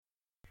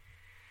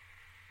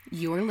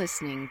You're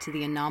listening to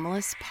the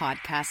Anomalous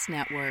Podcast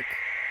Network.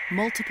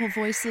 Multiple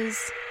voices,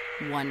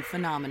 one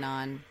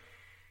phenomenon.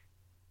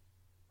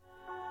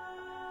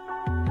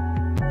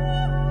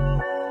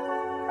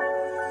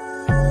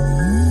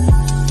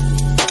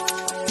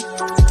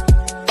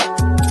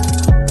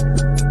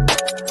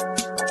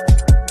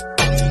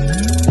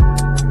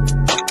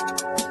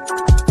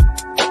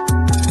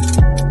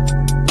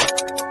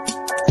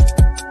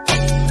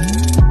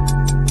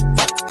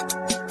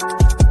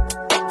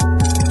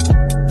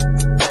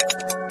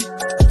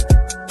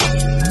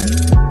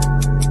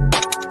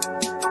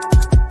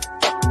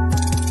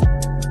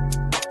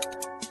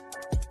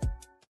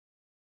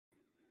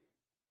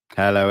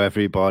 Hello,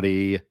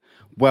 everybody.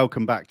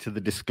 Welcome back to the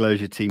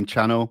Disclosure Team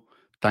channel.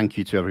 Thank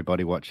you to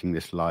everybody watching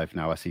this live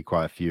now. I see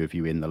quite a few of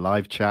you in the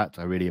live chat.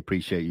 I really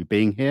appreciate you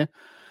being here.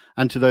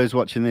 And to those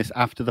watching this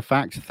after the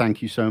fact,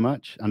 thank you so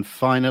much. And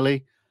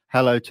finally,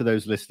 hello to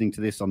those listening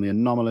to this on the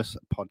Anomalous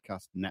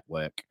Podcast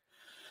Network.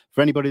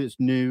 For anybody that's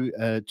new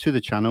to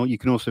the channel, you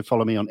can also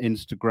follow me on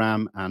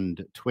Instagram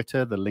and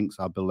Twitter. The links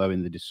are below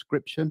in the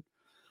description.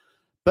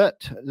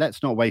 But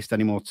let's not waste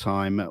any more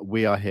time.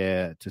 We are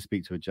here to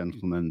speak to a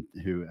gentleman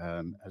who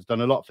has done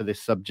a lot for this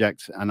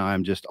subject, and I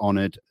am just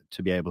honored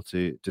to be able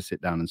to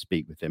sit down and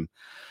speak with him.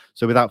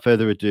 So without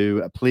further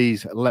ado,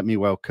 please let me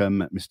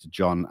welcome Mr.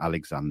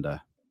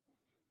 B.Alexander.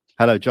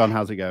 Hello, John.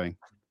 How's it going?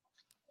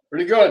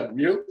 Pretty good.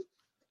 You?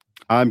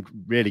 I'm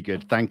really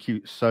good. Thank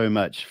you so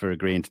much for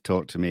agreeing to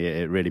talk to me.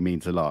 It really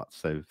means a lot.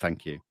 So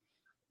thank you.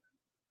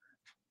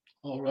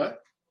 All right.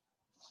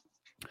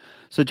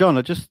 So, John,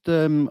 I just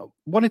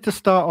wanted to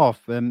start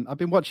off. I've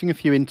been watching a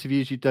few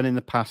interviews you've done in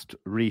the past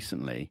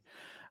recently,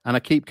 and I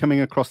keep coming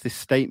across this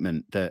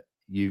statement that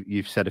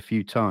you've said a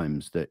few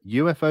times, that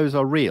UFOs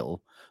are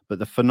real, but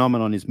the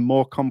phenomenon is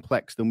more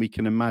complex than we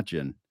can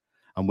imagine,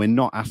 and we're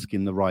not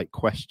asking the right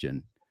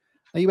question.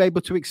 Are you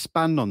able to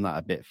expand on that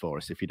a bit for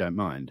us, if you don't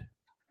mind?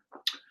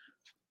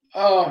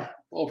 Well,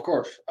 of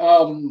course.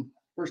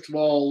 First of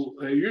all,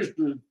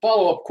 the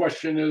follow-up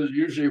question is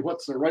usually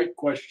what's the right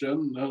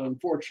question? And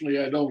unfortunately,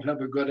 I don't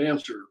have a good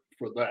answer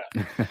for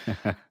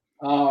that.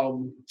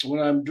 When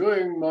I'm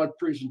doing my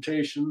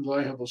presentations,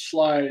 I have a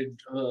slide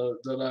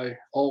that I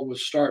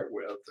always start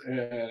with,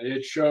 and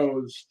it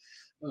shows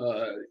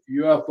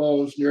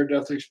UFOs,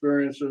 near-death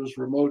experiences,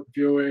 remote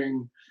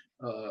viewing,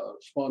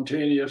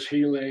 spontaneous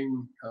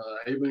healing,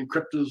 even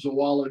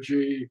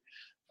cryptozoology,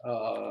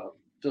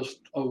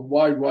 just a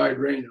wide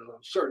range of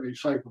certainly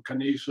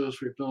psychokinesis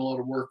we've done a lot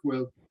of work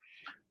with.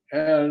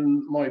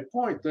 And my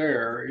point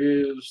there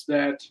is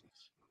that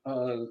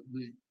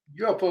the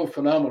UFO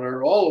phenomena,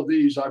 all of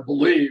these, I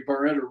believe,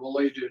 are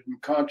interrelated,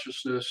 and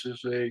consciousness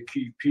is a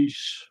key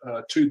piece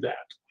to that.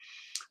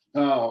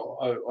 Now,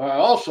 I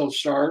also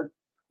start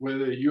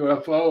with a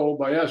UFO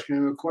by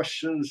asking a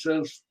question that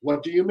says,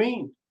 what do you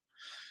mean?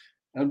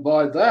 And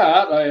by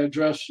that, I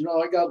address,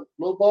 I got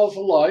little balls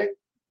of light,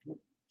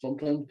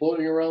 sometimes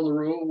floating around the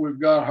room. We've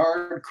got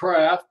hard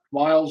craft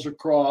miles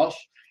across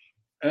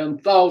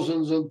and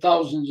thousands of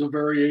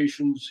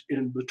variations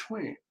in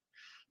between.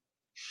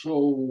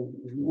 So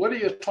what are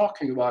you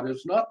talking about?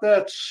 It's not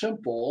that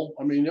simple.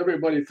 I mean,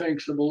 everybody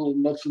thinks of a little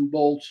nuts and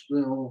bolts,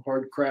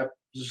 hard craft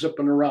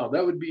zipping around.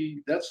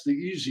 That's the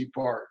easy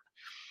part.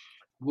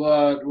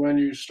 But when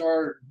you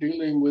start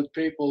dealing with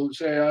people who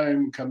say,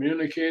 I'm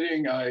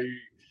communicating, I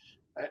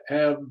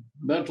have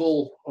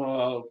mental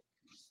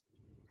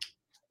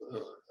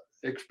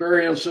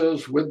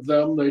experiences with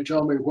them. They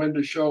tell me when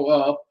to show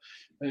up.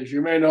 As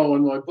you may know,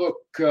 in my book,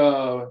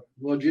 do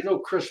you know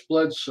Chris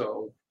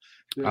Bledsoe?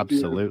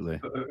 Absolutely.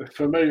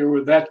 Familiar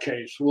with that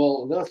case?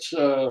 Well, that's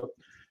a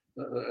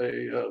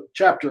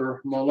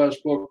chapter in my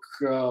last book.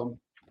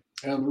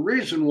 And the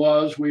reason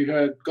was we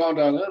had gone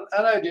down,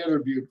 and I'd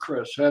interviewed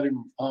Chris, had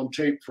him on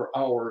tape for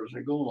hours,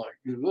 and going like,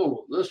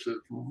 this is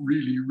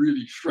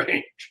really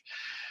strange.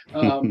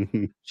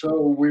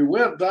 So we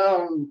went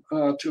down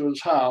to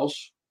his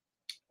house,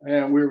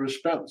 and we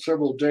spent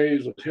several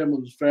days with him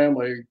and his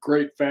family,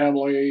 great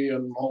family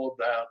and all of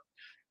that.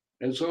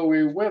 And so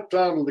we went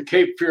down to the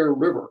Cape Fear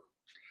River,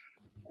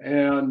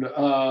 and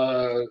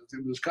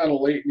it was kind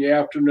of late in the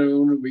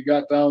afternoon, and we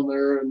got down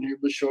there, and he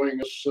was showing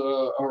us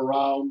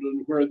around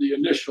and where the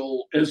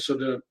initial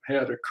incident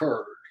had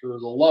occurred. There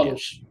was a lot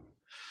of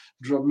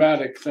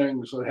dramatic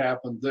things that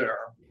happened there.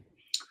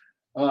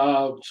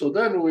 So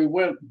then we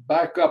went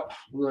back up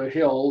the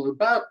hill,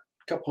 about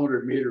a couple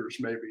hundred meters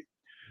maybe.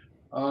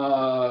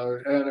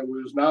 And it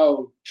was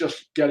now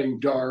just getting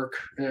dark,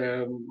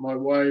 and my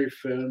wife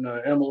and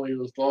Emily,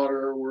 his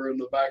daughter, were in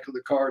the back of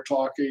the car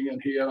talking,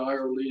 and he and I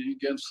are leaning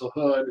against the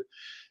hood,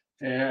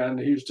 and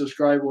he's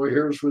describing, well,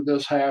 here's where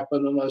this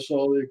happened, and I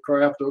saw the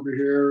craft over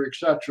here,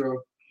 etc.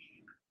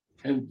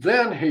 And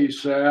then he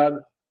said,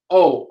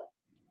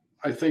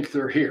 I think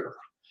they're here.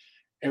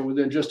 And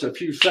within just a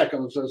few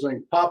seconds, this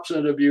thing pops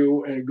into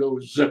view and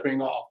goes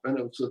zipping off. And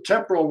it's a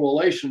temporal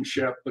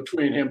relationship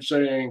between him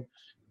saying,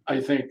 I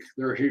think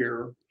they're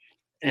here,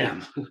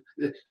 and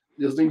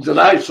the things that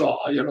I saw,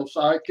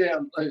 so I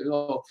can't,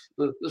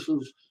 this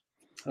was,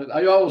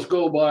 I always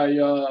go by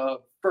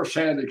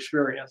firsthand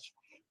experience.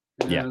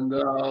 Yeah. And,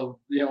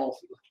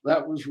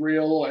 that was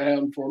real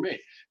and for me.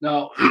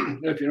 Now,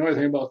 if you know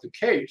anything about the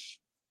case,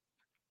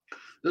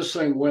 this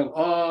thing went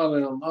on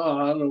and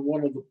on. And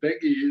one of the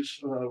biggies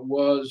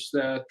was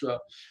that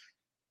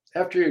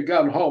after he had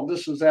gotten home,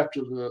 this was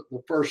after the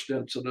first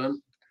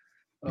incident,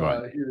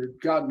 Right. he had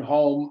gotten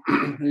home,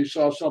 he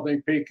saw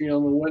something peeking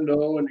on the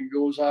window, and he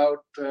goes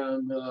out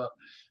and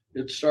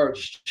it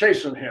starts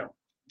chasing him.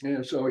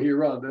 And so he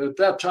runs. At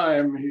that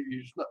time,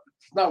 he's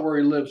not where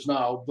he lives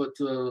now, but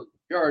the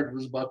yard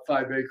was about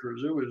 5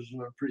 acres. It was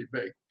pretty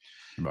big.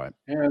 Right.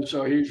 And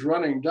so he's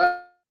running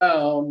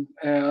down,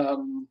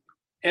 and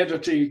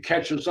entity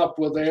catches up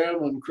with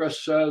him, and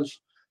Chris says,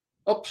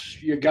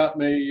 "Oops, you got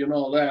me,"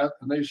 that.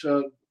 And they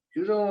said,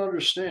 "You don't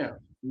understand.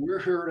 We're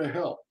here to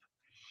help."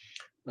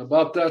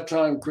 About that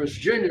time, Chris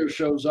Jr.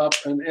 shows up,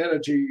 and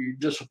entity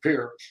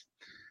disappears.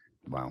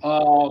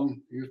 Wow.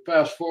 You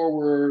fast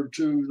forward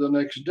to the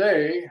next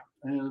day,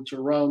 and it's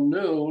around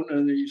noon,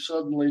 and he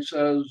suddenly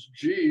says,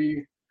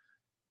 "Gee,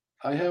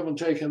 I haven't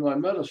taken my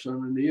medicine."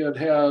 And he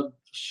had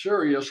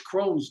serious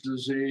Crohn's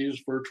disease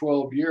for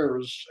 12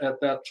 years at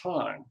that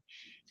time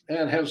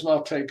and has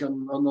not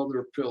taken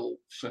another pill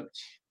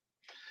since.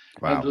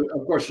 Wow. And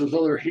of course, there's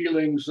other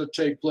healings that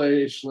take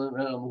place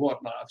and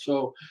whatnot.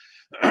 So,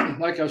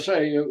 like I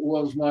say, it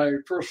was my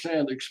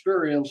firsthand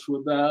experience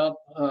with that.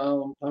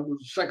 That was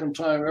the second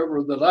time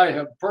ever that I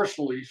have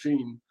personally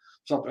seen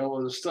something. I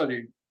was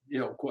studied,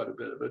 quite a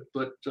bit of it,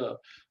 but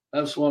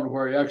that's one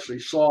where I actually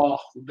saw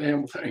the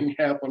damn thing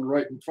happen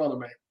right in front of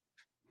me.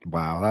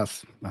 Wow,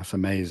 that's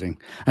amazing.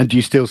 And do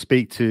you still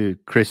speak to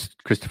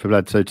Christopher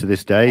Bledsoe to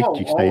this day? Oh,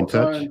 Do you stay in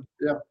touch? Time.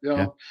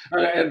 Yeah.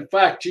 And in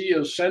fact, he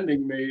is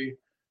sending me,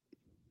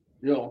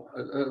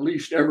 at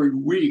least every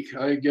week,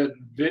 I get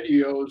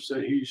videos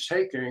that he's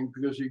taking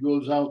because he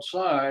goes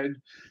outside,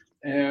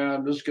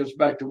 and this gets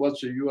back to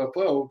what's a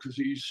UFO, because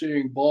he's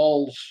seeing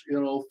balls,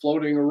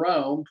 floating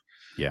around.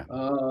 Yeah.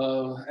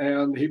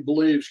 And he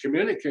believes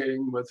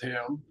communicating with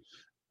him.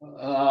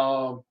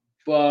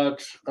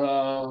 But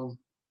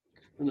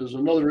there's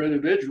another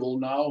individual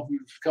now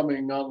who's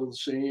coming onto the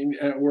scene,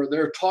 and where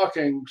they're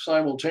talking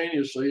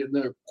simultaneously, and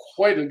they're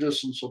quite a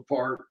distance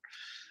apart,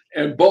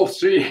 and both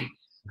seeing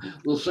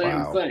the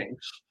same things.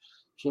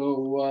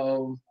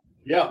 So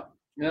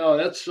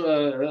that's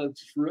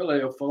really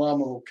a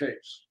phenomenal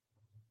case.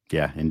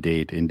 Yeah,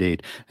 indeed.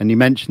 And you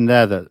mentioned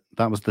there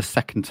that was the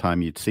second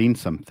time you'd seen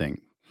something.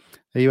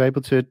 Are you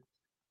able to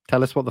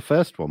tell us what the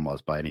first one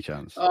was, by any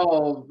chance?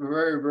 Oh,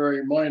 very,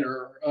 very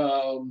minor.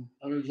 I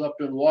was up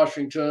in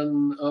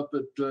Washington, up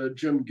at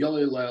Jim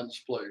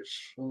Gilliland's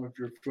place. I don't know if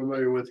you're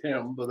familiar with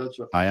him, but that's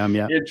I am,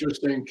 yeah.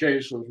 Interesting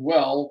case as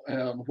well.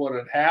 And what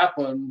had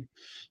happened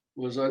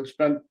was I'd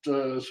spent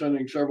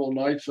spending several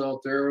nights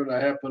out there, and I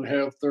happened to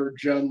have third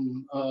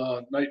gen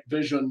night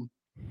vision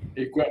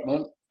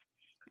equipment,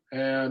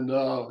 and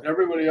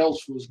everybody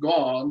else was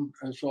gone.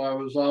 And so I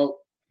was out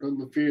in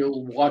the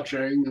field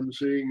watching and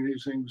seeing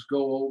these things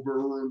go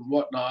over and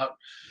whatnot.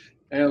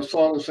 And I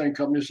saw this thing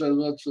come. He said,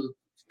 "That's a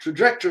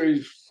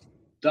trajectory's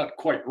not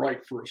quite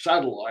right for a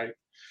satellite."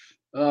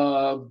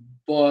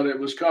 But it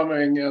was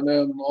coming, and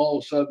then all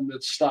of a sudden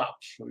it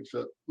stops. So he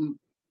said,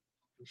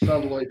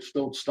 "Satellites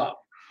don't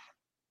stop."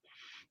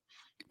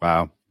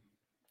 Wow,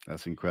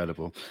 that's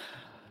incredible.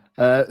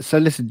 So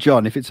listen,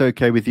 John, if it's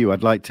okay with you,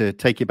 I'd like to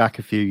take you back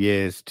a few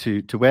years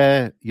to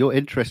where your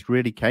interest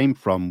really came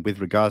from with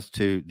regards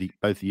to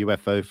both the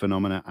UFO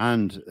phenomena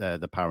and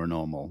the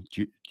paranormal.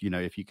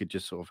 If you could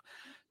just sort of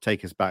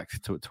take us back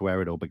to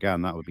where it all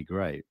began, that would be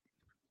great.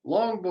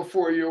 Long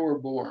before you were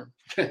born,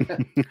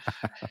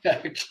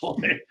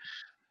 actually.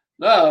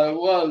 No, it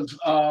was.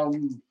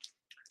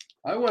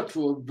 I went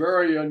to a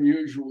very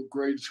unusual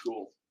grade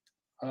school.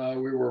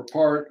 We were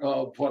part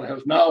of what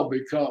has now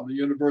become the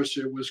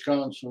University of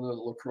Wisconsin at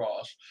La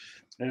Crosse,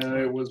 and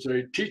it was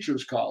a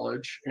teachers'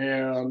 college,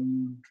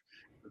 and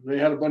they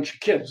had a bunch of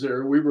kids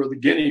there. We were the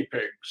guinea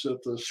pigs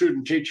that the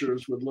student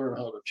teachers would learn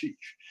how to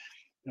teach.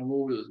 And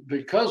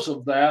because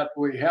of that,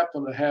 we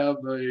happened to have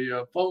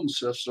a phone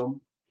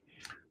system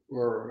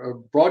or a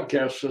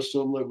broadcast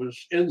system that was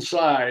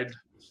inside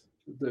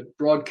that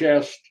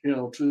broadcast,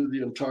 to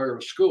the entire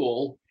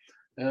school.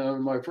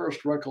 And my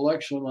first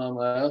recollection on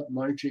that,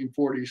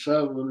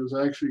 1947, is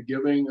actually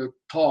giving a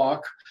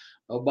talk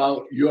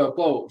about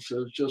UFOs,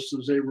 just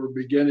as they were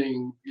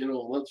beginning,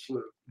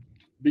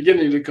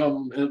 beginning to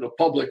come into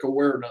public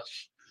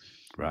awareness.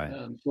 Right.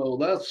 And so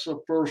that's the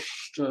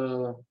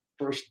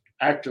first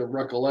active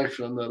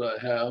recollection that I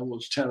have.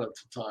 Was 10 at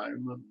the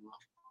time. And,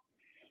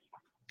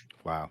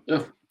 wow.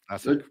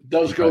 It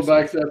does go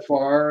back that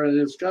far, and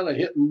it's kind of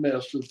hit and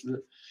miss.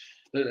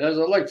 As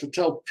I like to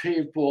tell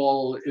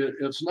people,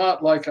 it's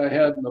not like I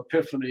had an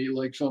epiphany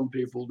like some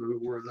people do,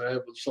 where they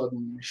have a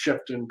sudden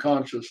shift in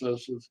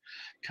consciousness. It's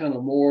kind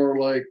of more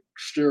like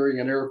steering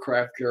an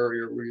aircraft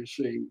carrier, where you're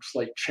seeing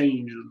slight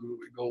changes as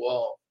we go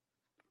off.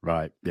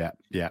 Right.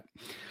 Yeah.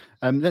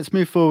 Let's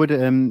move forward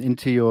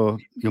into your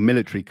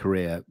military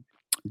career.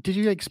 Did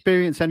you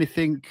experience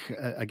anything,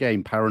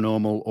 again,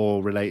 paranormal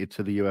or related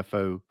to the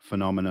UFO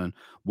phenomenon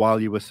while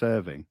you were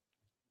serving?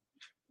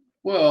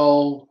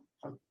 Well,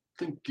 I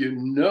think you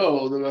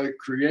know that I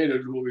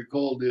created what we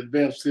call the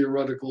Advanced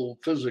Theoretical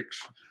Physics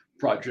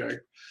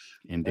Project.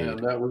 Indeed. And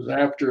that was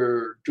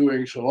after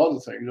doing some other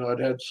things. I'd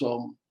had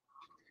some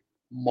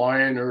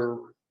minor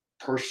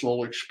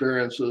personal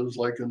experiences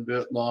like in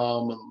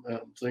Vietnam and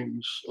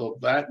things of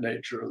that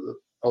nature that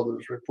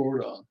others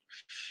report on.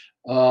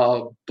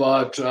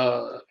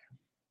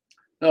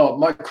 No,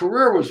 my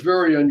career was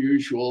very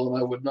unusual,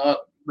 and I would not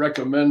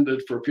recommend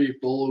it for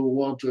people who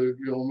want to,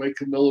 make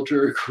a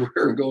military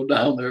career and go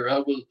down there. I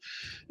was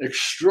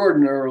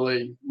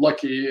extraordinarily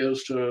lucky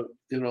as to,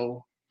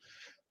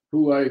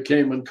 who I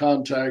came in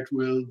contact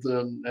with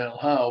and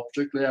how,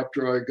 particularly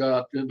after I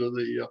got into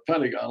the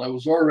Pentagon. I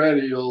was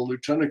already a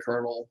lieutenant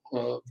colonel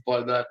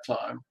by that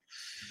time.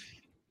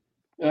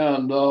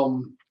 And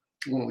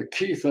one of the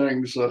key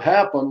things that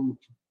happened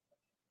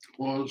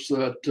was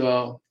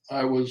that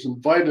I was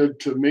invited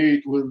to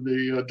meet with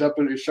the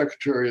Deputy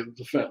Secretary of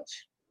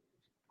Defense.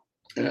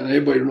 And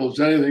anybody who knows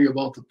anything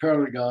about the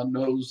Pentagon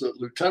knows that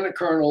lieutenant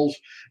colonels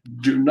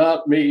do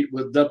not meet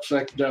with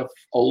DepSecDef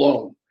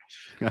alone.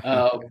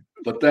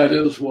 But that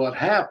is what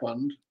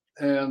happened.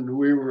 And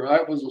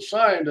I was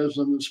assigned as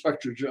an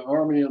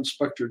Army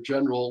Inspector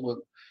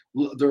General.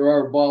 And there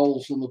are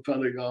bowels in the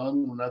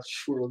Pentagon, and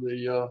that's where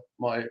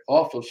my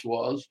office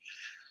was.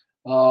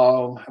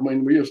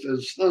 We used to,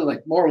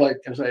 it's more like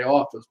I say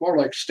office, more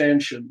like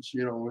stanchions.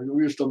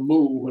 We used to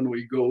move when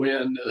we go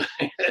in.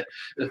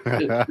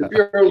 If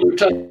you're a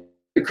lieutenant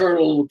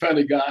colonel in the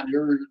Pentagon,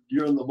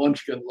 you're in the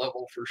munchkin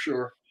level for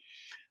sure.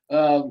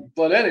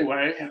 But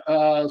anyway,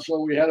 so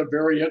we had a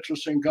very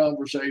interesting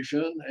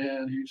conversation,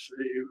 and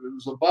it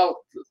was about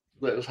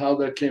this, how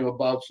that came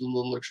about. It's a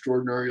little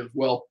extraordinary as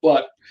well.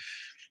 But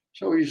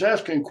so he's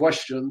asking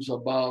questions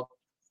about,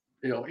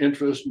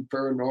 interest in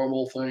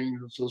paranormal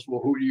things. And says, well,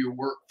 who do you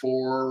work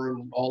for,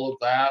 and all of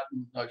that.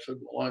 And I said,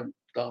 well, I'm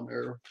down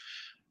there.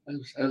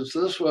 As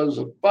this was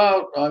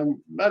I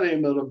met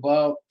him at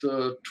about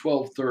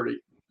 12:30.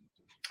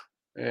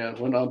 And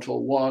went on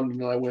till 1,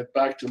 and I went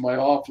back to my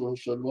office and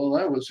said, well,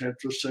 that was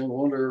interesting.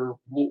 Wonder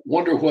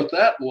what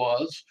that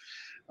was.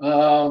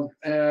 And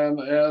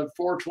at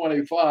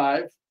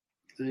 4:25,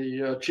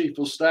 the chief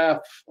of staff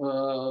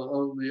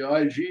of the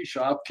IG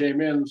shop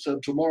came in and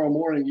said, tomorrow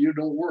morning, you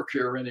don't work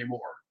here anymore.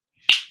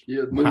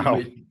 You had moved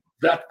me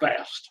that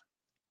fast.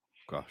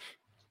 Gosh.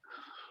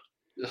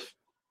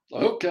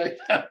 Okay.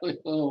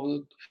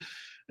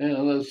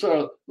 And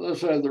so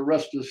the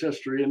rest is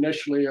history.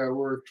 Initially, I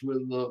worked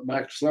with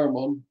Max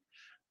Thurman,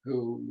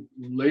 who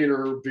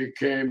later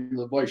became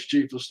the vice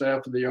chief of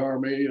staff of the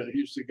Army.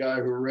 He's the guy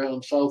who ran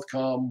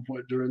Southcom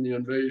during the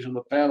invasion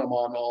of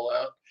Panama and all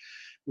that,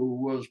 who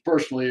was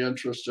personally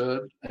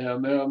interested,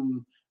 and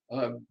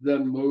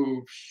then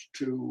moved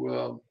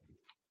to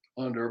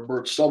under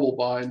Bert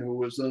Stubblebine, who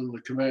was then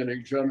the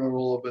commanding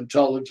general of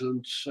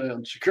Intelligence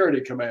and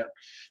Security Command.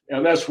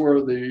 And that's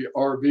where the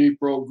RV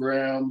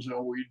programs,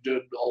 and we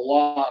did a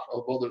lot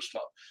of other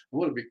stuff. I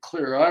want to be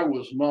clear, I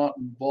was not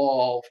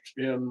involved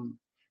in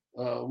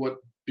what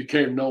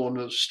became known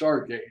as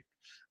Stargate,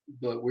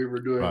 but we were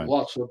doing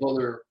lots of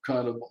other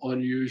kind of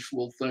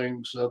unusual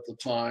things at the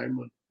time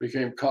and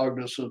became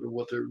cognizant of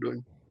what they were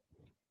doing.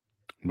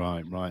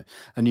 Right.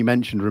 And you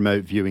mentioned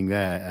remote viewing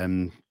there.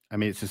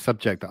 It's a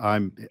subject that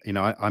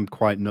I'm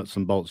quite nuts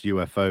and bolts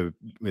UFO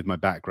with my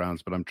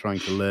backgrounds, but I'm trying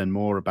to learn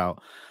more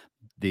about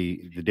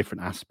the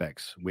different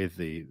aspects with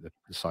the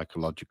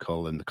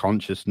psychological and the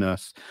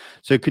consciousness.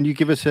 So can you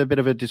give us a bit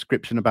of a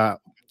description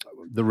about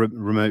the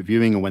remote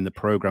viewing and when the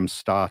program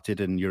started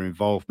and your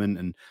involvement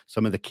and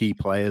some of the key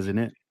players in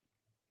it?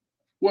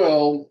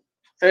 Well,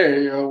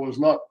 I was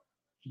not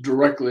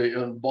directly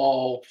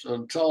involved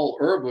until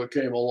IRBA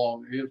came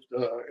along,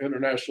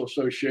 International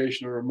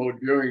Association of Remote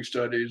Viewing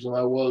Studies, and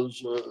I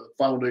was a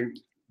founding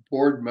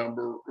board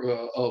member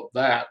of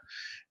that.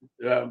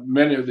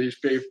 Many of these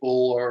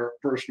people are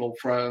personal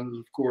friends.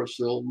 Of course,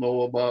 they'll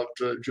know about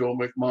Joe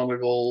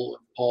McMoneagle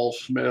and Paul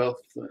Smith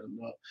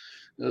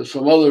and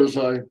some others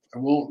I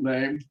won't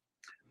name.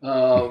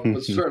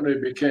 But certainly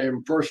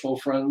became personal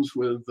friends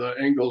with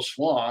Ingo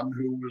Swann,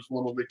 who was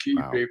one of the key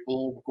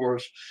people. Of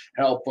course,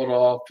 Hal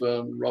Puthoff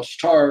and Russ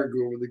Targ,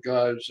 who were the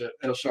guys at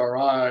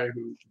SRI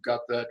who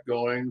got that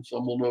going.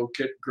 Some will know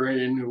Kit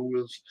Green, who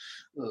was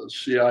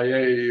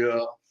CIA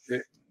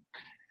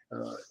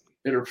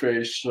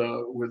interface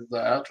with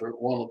that, or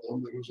one of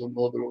them. There was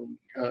another one,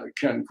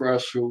 Ken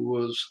Kress, who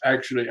was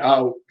actually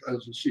out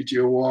as a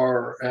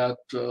CTOR at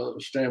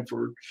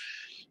Stanford.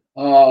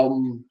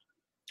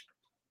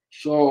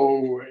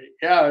 So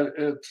yeah,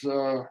 it's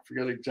I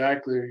forget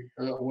exactly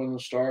when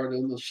it started,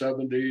 in the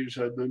 70s,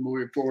 had been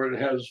moving forward.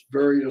 It has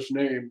various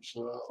names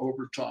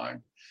over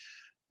time.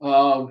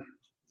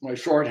 My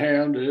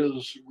shorthand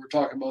is, we're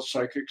talking about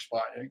psychic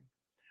spying.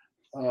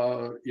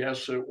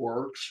 Yes, it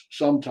works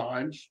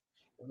sometimes.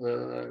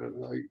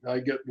 I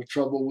get in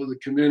trouble with the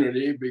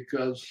community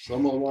because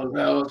some of them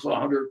know it's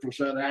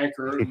 100%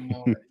 accurate.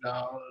 And,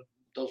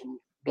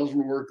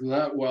 doesn't work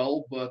that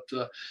well, but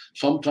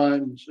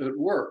sometimes it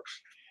works.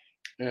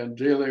 And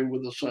dealing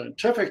with the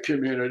scientific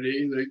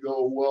community, they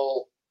go,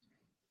 well,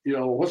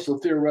 what's the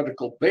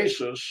theoretical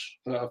basis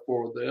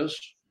for this?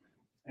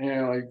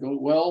 And I go,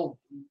 well,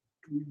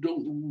 we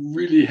don't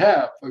really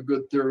have a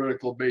good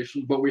theoretical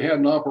basis, but we had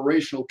an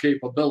operational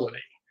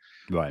capability.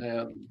 Right.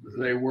 And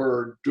they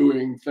were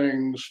doing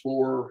things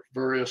for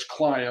various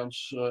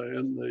clients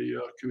in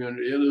the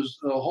community. It is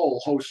a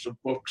whole host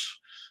of books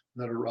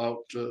that are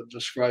out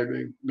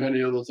describing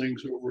many of the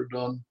things that were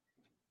done.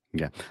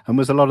 Yeah. And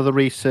was a lot of the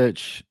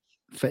research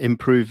for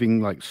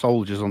improving like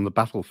soldiers on the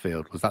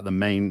battlefield, was that the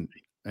main,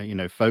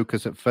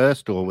 focus at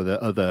first, or were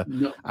there other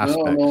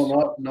aspects?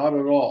 No, not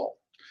at all.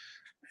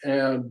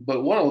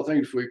 But one of the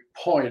things we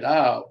point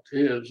out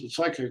is that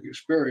psychic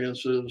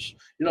experiences,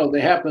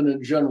 they happen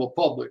in general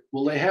public.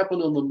 Well, they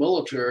happen in the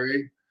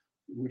military,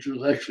 which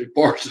is actually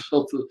part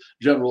of the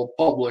general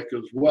public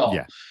as well.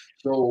 Yeah.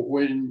 So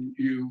when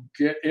you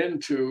get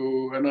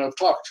into, and I've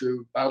talked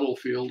to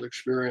battlefield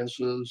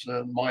experiences,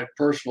 and my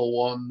personal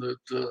one that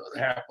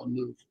happened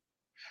is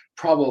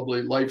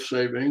probably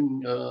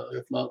life-saving,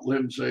 if not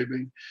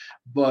limb-saving.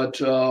 But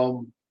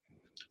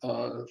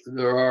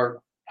there are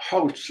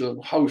hosts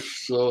and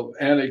hosts of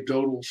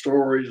anecdotal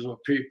stories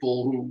of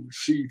people who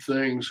see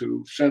things,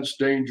 who sense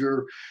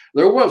danger.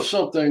 There was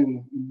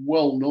something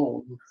well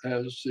known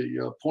as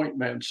the point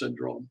man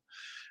syndrome.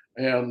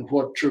 And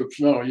what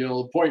troops know,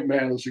 the point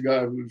man is the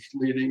guy who's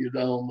leading you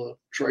down the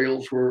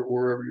trails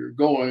wherever you're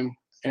going.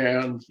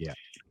 And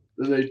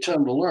they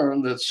tend to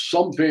learn that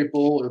some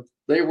people, if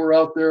they were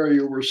out there,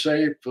 you were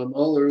safe, and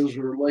others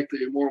are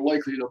more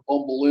likely to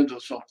bumble into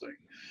something.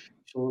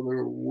 So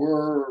there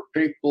were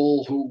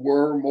people who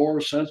were more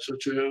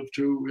sensitive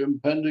to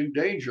impending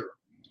danger.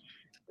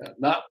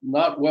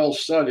 Not well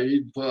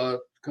studied, but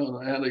kind of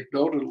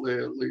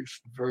anecdotally, at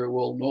least, very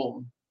well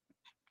known.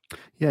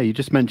 Yeah, you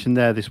just mentioned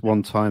there this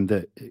one time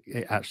that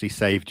it actually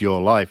saved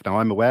your life. Now,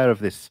 I'm aware of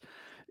this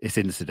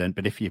incident,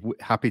 but if you're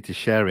happy to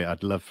share it,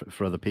 I'd love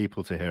for other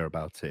people to hear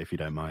about it, if you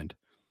don't mind.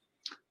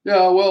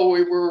 Yeah, well,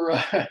 we were,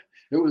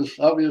 it was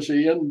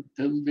obviously in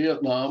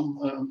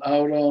Vietnam,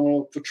 out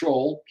on a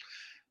patrol.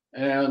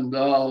 And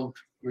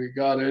we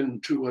got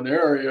into an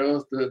area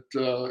that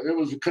it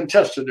was a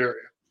contested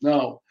area.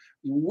 Now,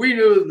 we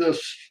knew the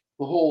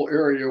whole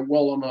area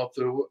well enough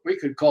that we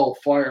could call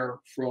fire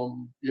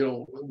from,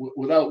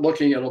 without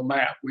looking at a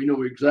map. We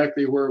knew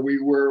exactly where we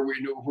were. We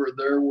knew where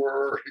there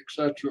were,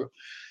 etc.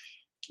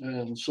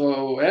 And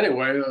so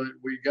anyway,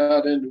 we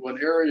got into an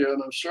area,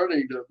 and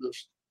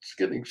it's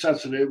getting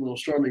sensitive, and I'm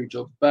starting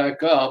to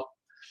back up.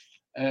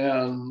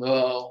 And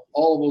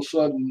all of a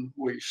sudden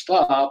we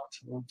stopped,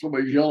 and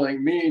somebody's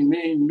yelling, mean,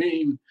 mean,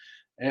 mean.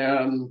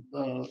 And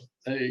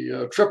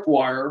a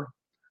tripwire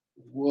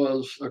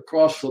was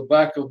across the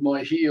back of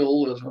my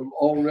heel as I'm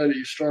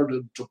already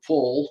started to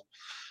pull.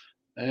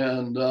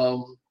 And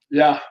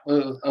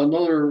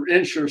another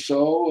inch or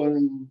so,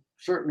 and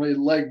certainly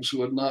legs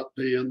would not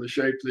be in the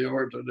shape they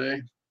are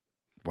today.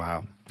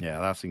 Wow.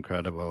 Yeah, that's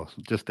incredible.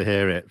 Just to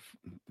hear it,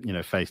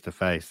 face to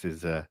face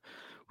is,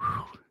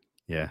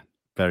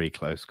 very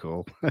close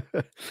call.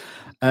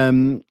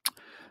 And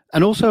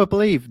also, I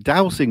believe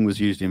dowsing was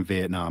used in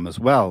Vietnam as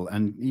well.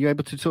 And are you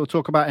able to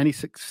talk about any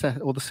success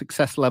or the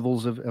success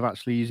levels of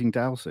actually using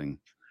dowsing?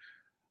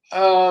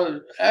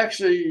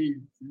 Actually,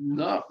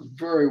 not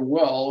very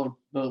well.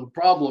 The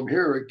problem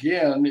here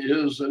again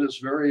is that it's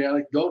very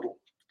anecdotal.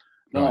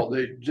 Now,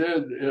 They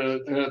did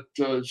at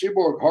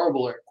Zeeborg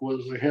Harbelick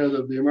was the head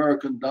of the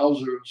American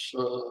Dowsers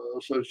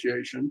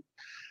Association.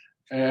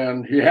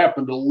 And he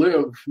happened to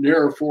live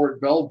near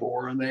Fort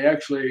Belvoir, and they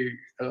actually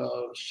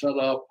set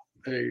up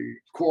a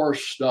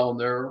course down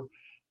there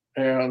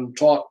and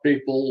taught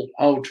people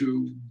how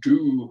to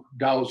do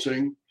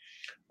dowsing.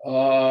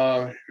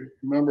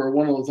 Remember,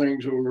 one of the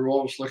things that we were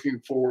always looking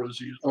for is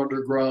these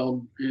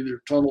underground either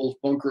tunnels,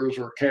 bunkers,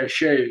 or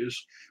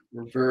caches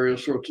where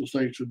various sorts of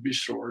things would be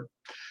stored.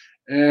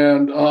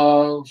 And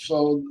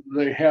so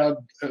they had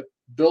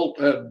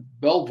built at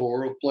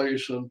Belvoir a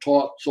place and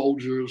taught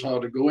soldiers how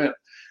to go in.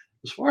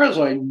 As far as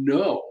I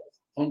know,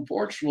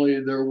 unfortunately,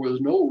 there was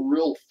no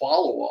real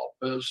follow-up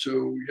as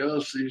to,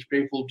 yes, these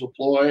people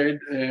deployed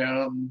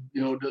and,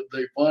 did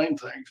they find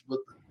things? But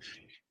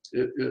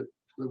it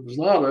was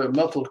not a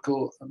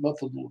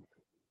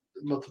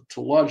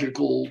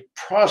methodological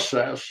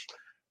process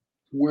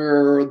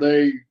where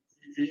they,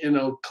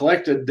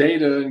 collected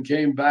data and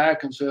came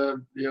back and said,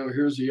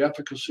 here's the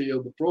efficacy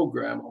of the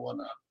program and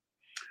whatnot.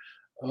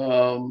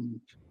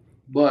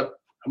 But,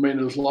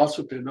 there's lots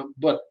of people.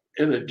 But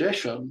in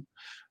addition,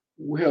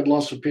 we had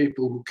lots of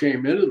people who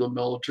came into the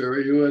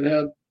military who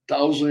had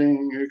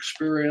dowsing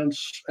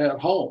experience at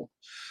home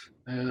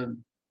and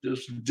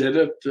just did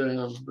it,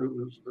 and it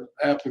was an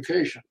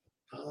application.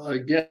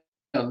 Again,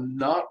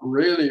 not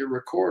really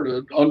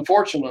recorded,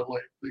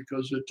 unfortunately,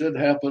 because it did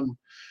happen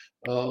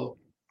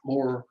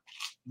more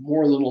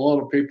than a lot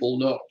of people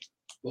know.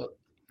 But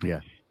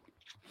yeah.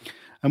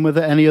 And were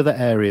there any other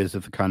areas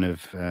of the kind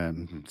of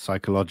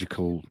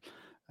psychological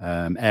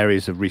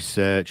areas of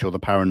research or the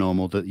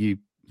paranormal that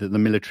the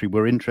military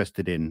were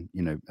interested in,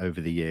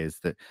 over the years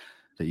that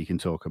you can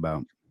talk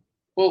about?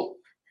 Well,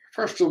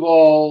 first of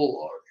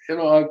all,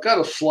 I've got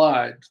a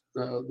slide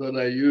that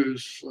I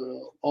use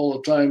all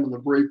the time in the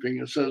briefing.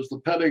 It says the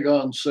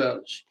Pentagon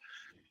says.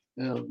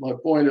 And my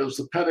point is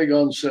the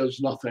Pentagon says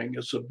nothing.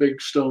 It's a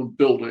big stone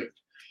building.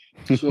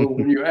 So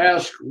when you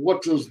ask,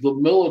 what does the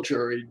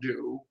military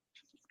do?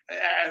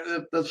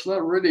 That's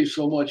not really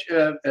so much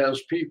it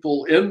as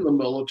people in the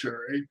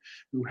military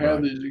who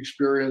have these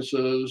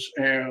experiences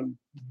and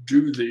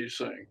do these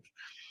things.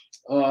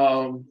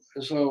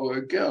 So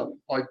again,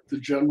 like the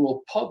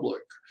general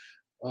public,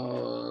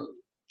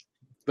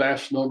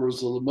 vast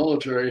numbers of the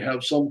military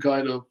have some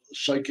kind of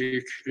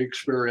psychic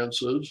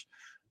experiences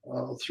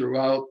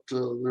throughout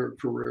their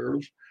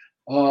careers.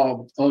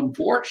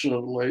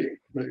 Unfortunately,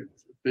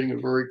 being a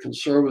very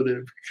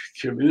conservative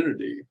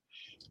community,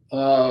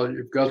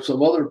 you've got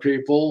some other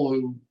people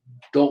who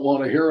don't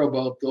want to hear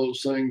about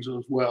those things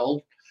as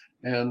well.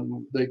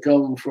 And they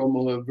come from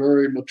a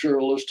very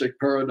materialistic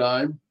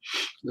paradigm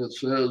that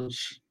says,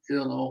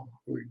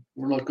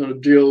 we're not going to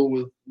deal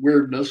with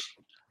weirdness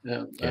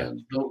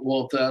and don't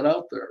want that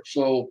out there.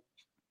 So,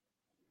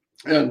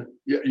 and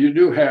you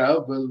do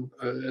have, and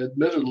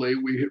admittedly,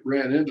 we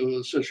ran into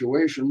a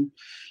situation,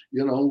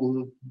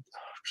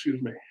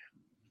 excuse me.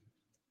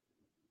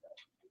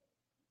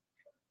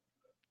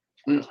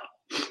 Don't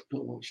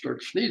want to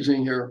start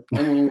sneezing here. I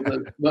don't know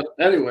that, but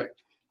anyway,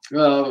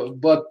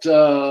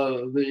 the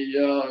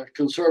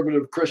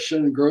conservative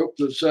Christian group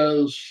that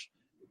says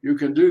you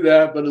can do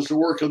that, but it's the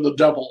work of the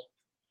devil.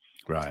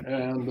 Right.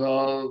 And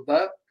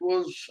that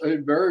was a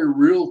very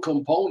real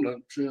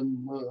component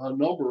in a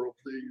number of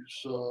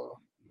these.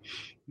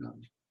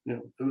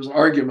 There was an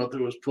argument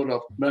that was put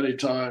up many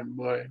times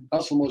by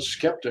not so much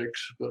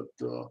skeptics, but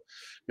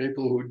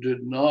people who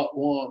did not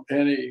want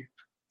any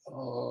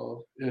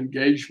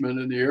engagement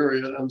in the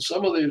area, and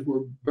some of these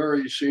were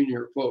very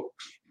senior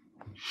folks.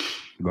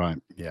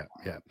 Right. Yeah.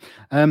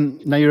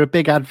 Now you're a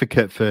big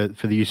advocate for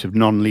the use of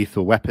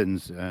non-lethal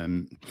weapons.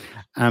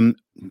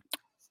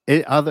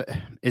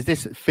 Is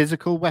this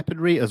physical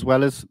weaponry as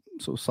well as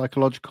sort of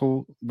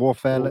psychological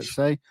warfare? Let's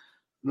say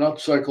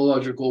not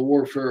psychological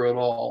warfare at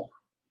all.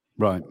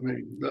 Right. I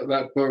mean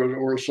that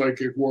or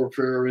psychic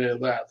warfare, any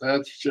of that.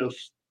 That's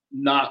just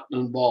not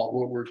involved.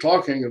 What we're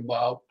talking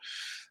about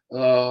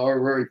are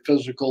very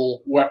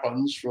physical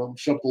weapons, from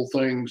simple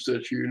things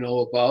that you know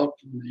about.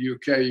 In the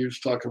UK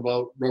used to talk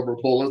about rubber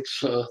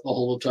bullets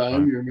all the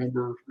time. You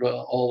remember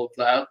all of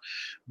that.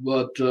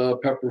 But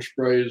pepper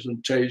sprays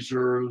and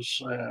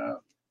tasers,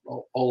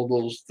 all of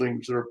those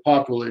things that are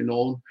popularly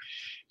known,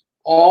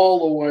 all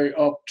the way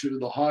up to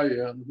the high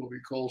end, what we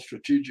call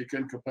strategic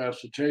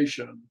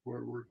incapacitation,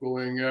 where we're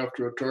going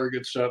after a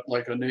target set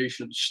like a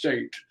nation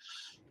state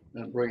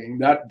and bringing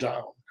that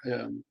down.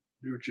 And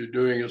what you're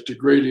doing is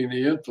degrading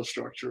the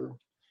infrastructure,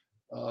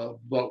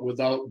 but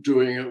without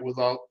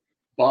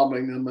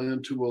bombing them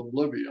into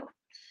oblivion.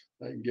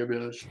 I can give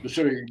you a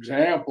specific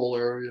example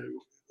there.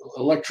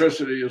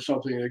 Electricity is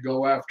something they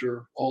go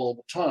after all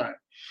the time.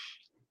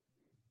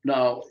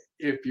 Now,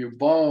 if you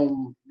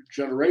bomb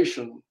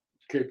generation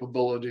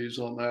capabilities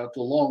on that,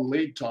 the long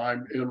lead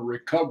time in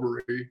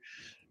recovery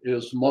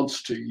is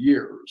months to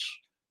years.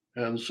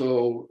 And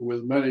so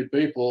with many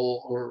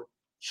people or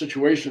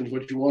situations,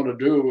 what you want to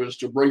do is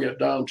to bring it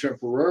down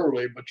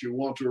temporarily, but you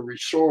want to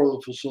restore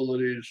the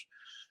facilities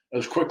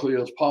as quickly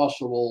as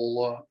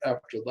possible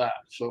after that.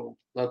 So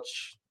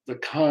that's the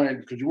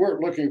because you weren't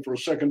looking for a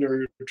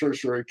secondary or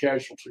tertiary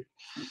casualty.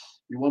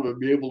 You want to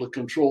be able to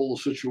control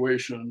the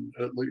situation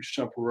at least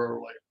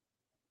temporarily.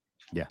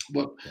 Yeah.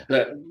 But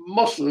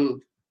most of the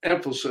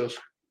emphasis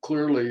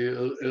clearly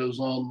is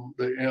on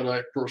the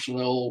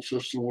anti-personnel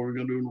system, what we're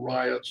going to do in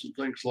riots and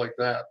things like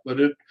that. But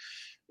it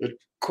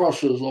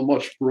crosses a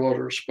much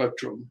broader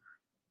spectrum.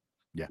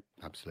 Yeah,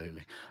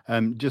 absolutely.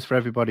 Just for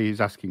everybody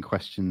who's asking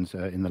questions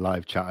in the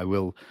live chat, I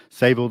will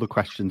save all the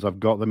questions. I've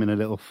got them in a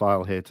little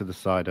file here to the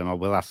side, and I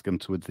will ask them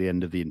towards the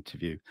end of the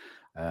interview.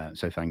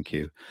 So thank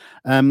you.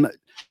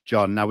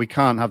 John, now we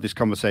can't have this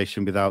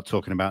conversation without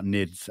talking about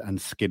NIDS and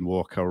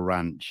Skinwalker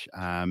Ranch.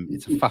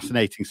 It's a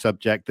fascinating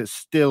subject that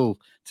still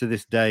to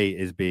this day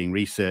is being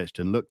researched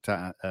and looked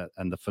at,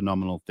 and the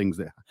phenomenal things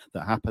that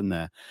happen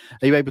there.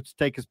 Are you able to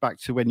take us back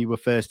to when you were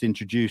first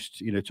introduced,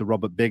 to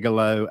Robert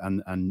Bigelow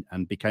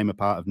and became a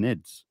part of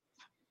NIDS?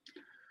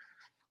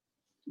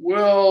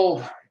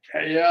 Well,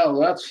 yeah,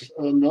 that's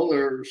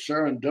another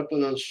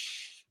serendipitous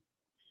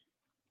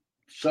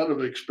set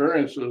of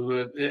experiences.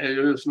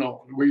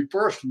 We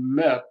first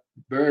met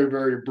very,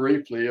 very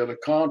briefly at a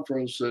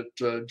conference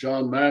that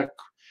John Mack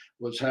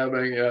was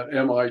having at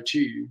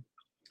MIT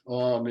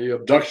on the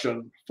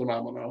abduction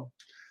phenomena.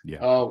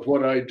 Yeah.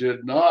 What I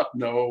did not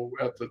know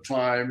at the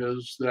time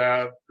is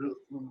that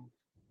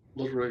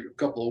literally a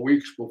couple of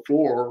weeks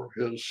before,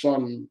 his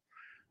son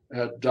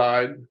had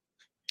died.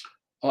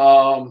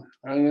 And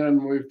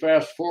then we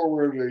fast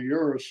forward a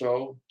year or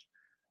so,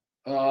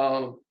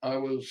 I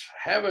was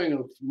having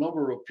a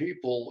number of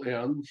people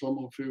in, some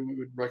of whom you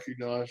would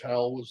recognize.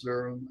 Hal was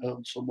there,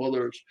 and some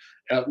others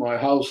at my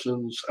house.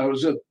 And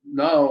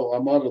now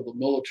I'm out of the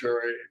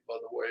military, by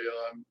the way.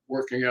 I'm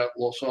working at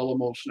Los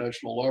Alamos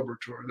National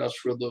Laboratory.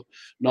 That's where the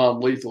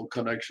non-lethal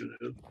connection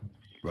is.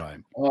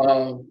 Right.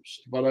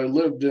 But I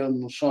lived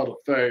in Santa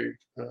Fe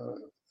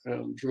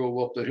and drove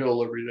up the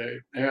hill every day.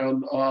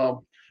 And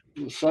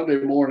it was Sunday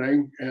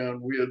morning,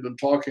 and we had been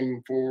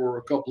talking for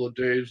a couple of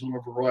days on a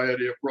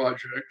variety of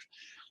projects.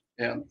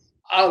 And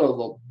out of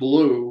the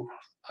blue,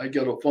 I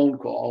get a phone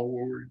call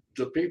where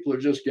the people are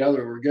just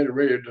gathered. We're getting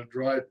ready to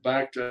drive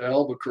back to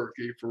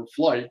Albuquerque for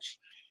flights.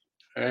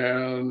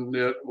 And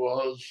it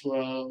was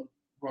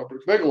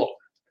Robert Bigelow.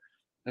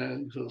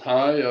 And he says,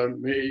 "Hi,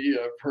 I'm me.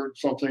 I've heard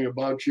something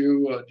about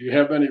you. Do you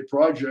have any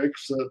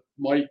projects that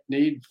might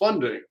need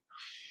funding?"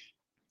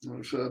 And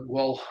I said,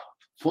 "Well,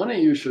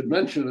 funny you should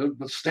mention it,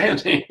 but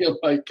standing in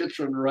my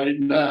kitchen right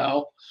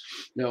now,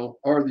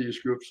 are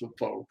these groups of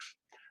folks."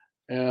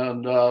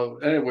 And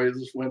anyway,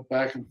 this went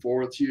back and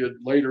forth. He had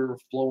later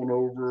flown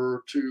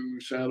over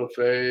to Santa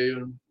Fe,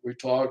 and we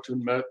talked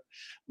and met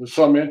with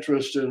some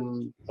interest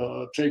in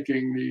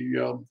taking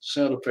the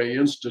Santa Fe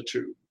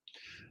Institute,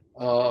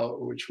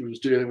 which was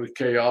dealing with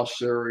chaos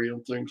theory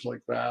and things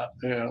like that.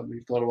 And we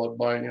thought about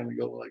buying in and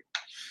go like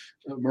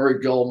Murray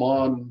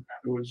Gell-Mann,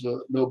 who was a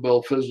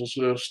Nobel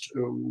physicist,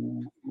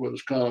 who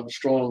was kind of a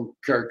strong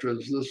character.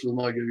 This is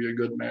not going to be a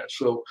good match.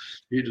 So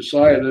he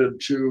decided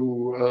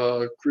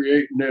to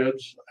create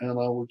NIDS, and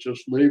I was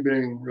just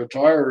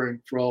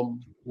retiring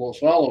from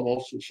Los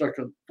Alamos, the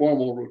second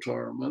formal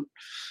retirement.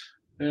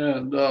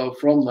 And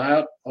from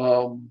that,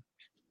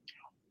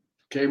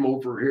 came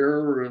over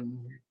here and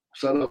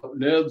set up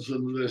NIDS,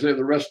 and they say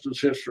the rest is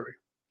history.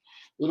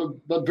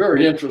 But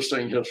very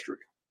interesting history.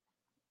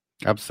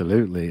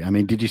 Absolutely. I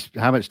mean,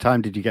 how much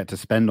time did you get to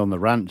spend on the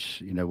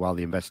ranch, while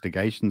the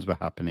investigations were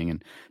happening?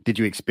 And did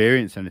you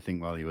experience anything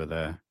while you were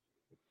there?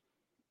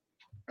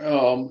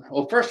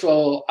 Well, first of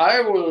all,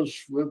 I was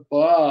with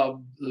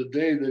Bob the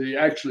day that he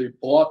actually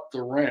bought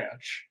the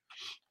ranch.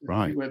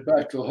 Right. He went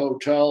back to a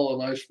hotel,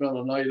 and I spent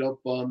a night up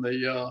on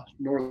the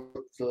North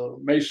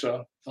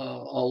Mesa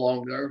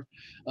along there.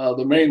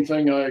 The main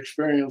thing I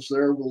experienced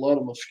there was a lot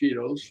of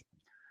mosquitoes,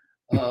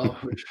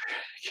 which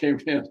came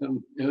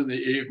in the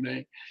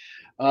evening.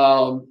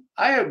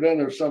 I have been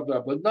there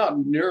sometimes, but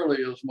not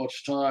nearly as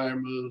much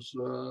time as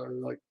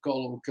like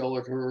Colin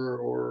Kelleher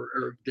or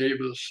Eric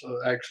Davis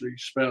actually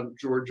spent.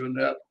 George and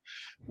Annette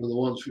were the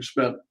ones who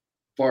spent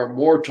far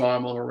more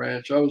time on the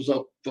ranch. I was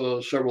up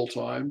several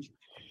times.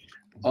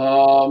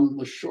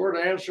 The short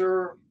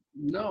answer,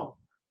 no.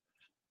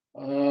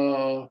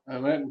 And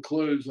that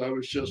includes, I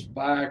was just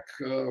back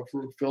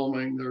for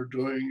filming. They're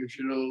doing, as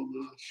you know,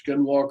 the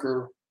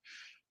Skinwalker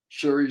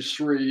Series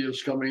 3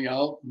 is coming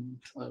out, and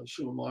I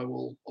assume I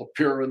will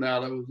appear in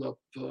that. I was up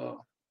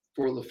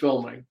for the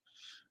filming.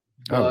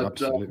 Oh,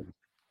 absolutely.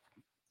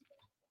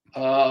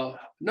 No,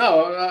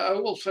 I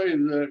will say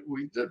that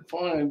we did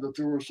find that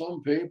there were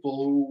some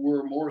people who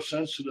were more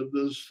sensitive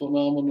to this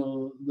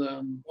phenomena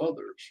than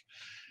others.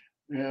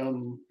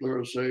 And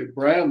there's a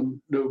brand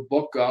new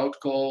book out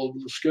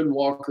called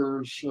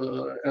Skinwalkers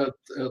at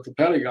the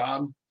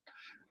Pentagon.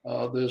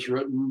 That's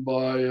written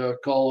by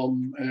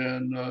Colin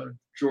and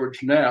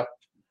George Knapp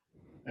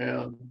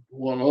and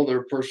one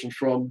other person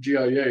from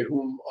GIA,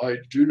 whom I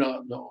do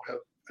not know,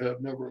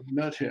 have never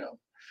met him.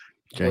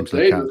 James but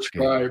they Lukatsky.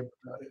 describe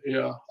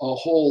a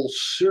whole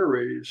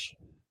series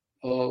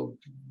of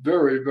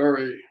very,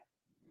 very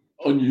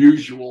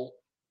unusual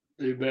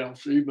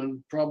events,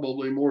 even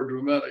probably more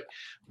dramatic.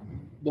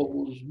 But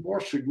what was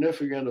more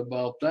significant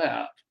about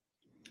that,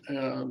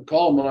 and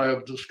Colin and I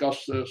have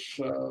discussed this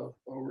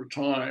over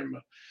time,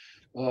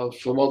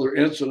 some other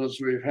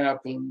incidents we've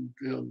happened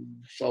in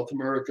South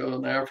America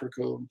and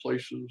Africa and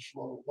places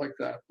like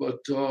that. But,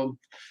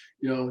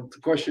 the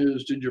question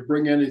is, did you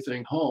bring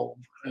anything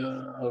home?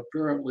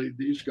 Apparently,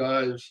 these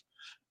guys,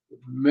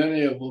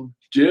 many of them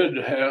did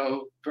have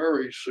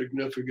very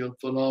significant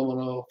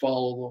phenomena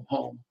follow them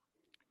home.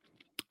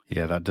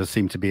 Yeah, that does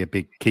seem to be a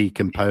big key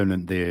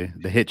component, the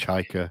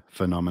hitchhiker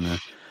phenomena,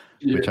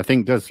 which I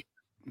think does,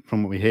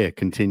 from what we hear,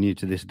 continue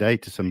to this day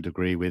to some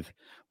degree with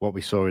what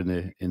we saw in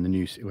the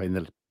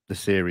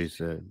series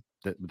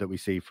that we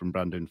see from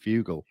Brandon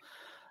Fugel.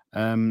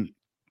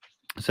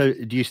 So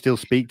do you still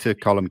speak to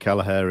Colin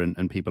Kelleher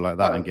and people like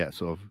that and get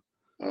sort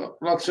of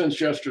not since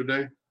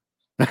yesterday?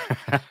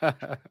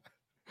 I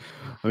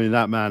mean,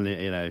 that man,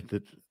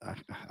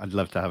 I'd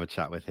love to have a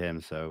chat with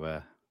him.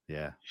 So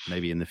yeah,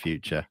 maybe in the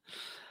future.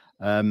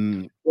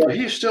 Well,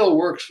 he still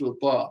works with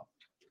Bob.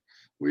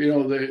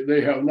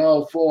 They have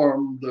now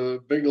formed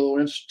the Bigelow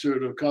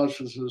Institute of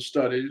Consciousness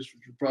Studies,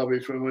 which you're probably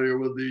familiar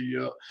with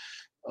the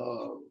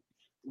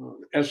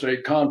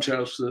essay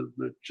contest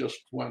that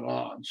just went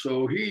on.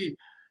 So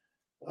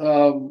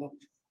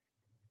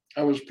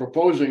I was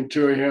proposing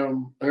to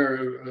him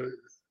the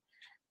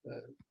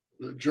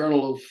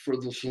Journal for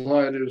the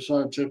Society of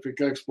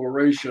Scientific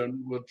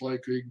Exploration with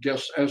like a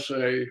guest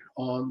essay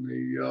on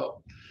the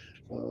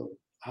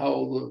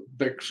how the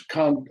big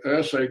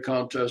essay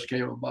contest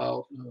came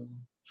about.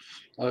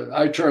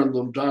 I turned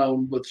them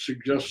down, but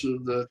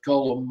suggested that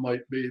Cullum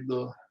might be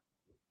the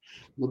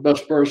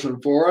best person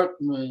for it,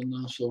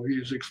 and so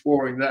he's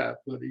exploring that.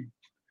 But he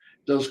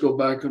does go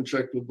back and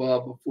check with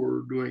Bob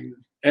before doing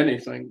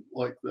anything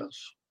like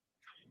this.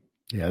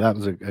 Yeah, that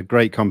was a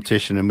great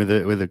competition, and with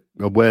a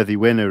worthy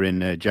winner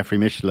in Jeffrey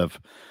Mishlove.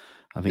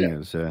 I think it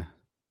was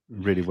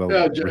really well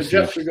received.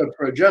 Jeff's a good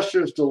friend. Jeff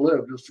used to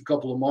live just a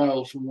couple of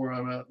miles from where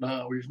I'm at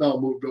now. He's now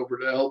moved over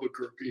to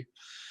Albuquerque.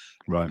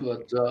 Right.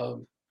 But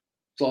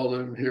saw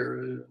him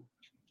here.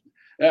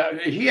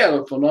 He had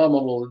a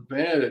phenomenal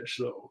advantage,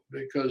 though,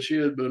 because he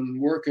had been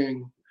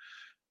working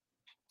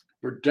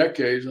for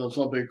decades on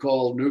something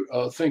called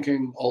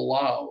Thinking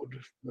Aloud,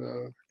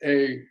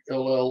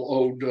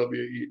 ALLOWED.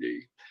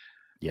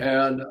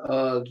 Yeah. And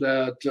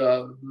that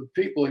the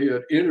people he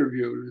had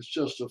interviewed is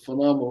just a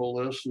phenomenal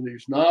list. And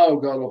he's now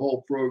got a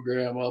whole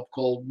program up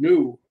called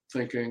New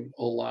Thinking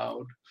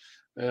Aloud.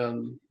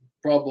 And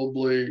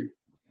probably,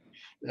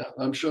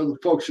 I'm sure the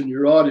folks in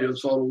your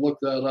audience ought to look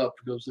that up,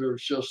 because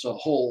there's just a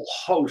whole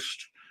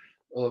host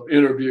of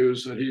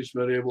interviews that he's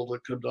been able to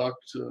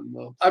conduct. And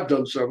I've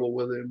done several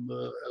with him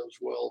as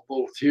well,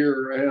 both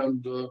here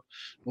and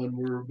when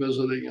we were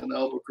visiting in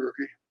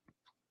Albuquerque.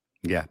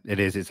 Yeah, it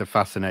is. It's a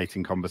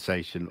fascinating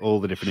conversation. All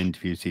the different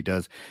interviews he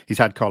does. He's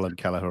had Colin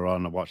Kelleher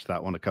on. I watched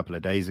that one a couple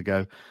of days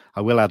ago.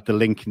 I will add the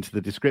link into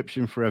the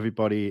description for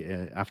everybody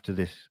after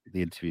the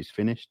interview's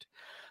finished.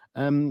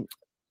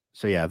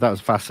 So yeah, that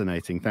was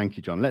fascinating. Thank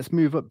you, John. Let's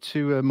move up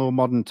to more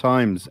modern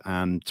times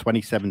and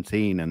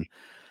 2017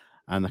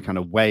 and the kind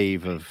of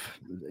wave of,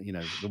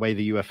 the way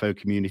the UFO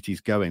community is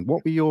going.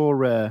 What were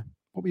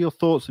your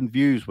thoughts and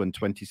views when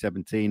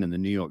 2017 and the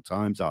New York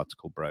Times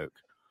article broke?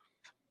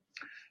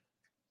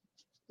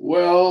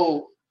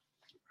 Well,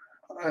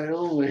 I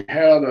only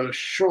had a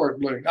short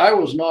link. I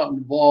was not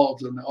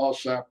involved in the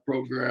OSAP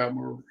program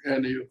or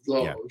any of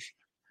those.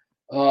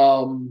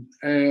 Yeah.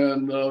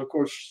 And of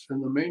course,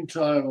 in the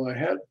meantime, I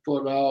had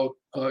put out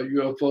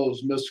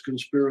UFOs, Myths,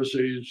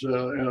 Conspiracies,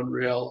 and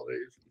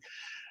Realities.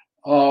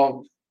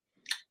 I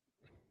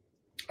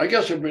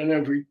guess if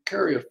we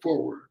carry it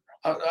forward,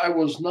 I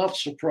was not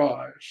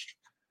surprised.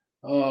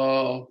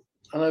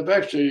 And I've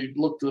actually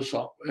looked this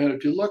up. And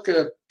if you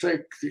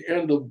take the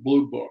end of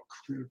Blue Book,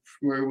 you're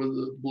familiar with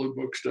the Blue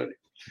Book study.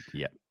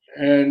 Yeah.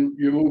 And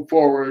you move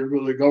forward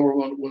where the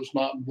government was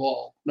not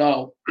involved.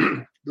 Now,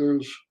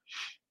 there's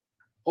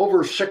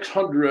over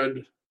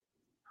 600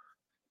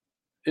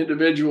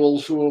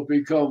 individuals who have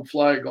become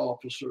flag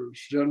officers,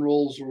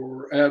 generals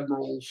or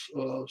admirals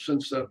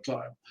since that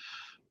time.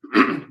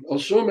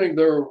 Assuming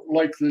they're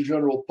like the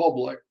general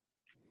public,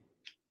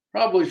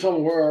 probably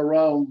somewhere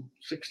around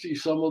 60,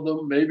 some of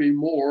them, maybe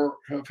more,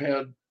 have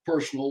had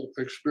personal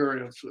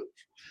experiences.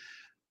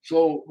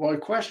 So my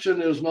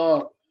question is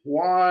not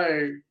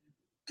why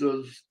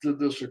did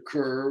this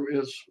occur,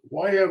 is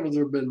why haven't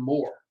there been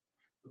more?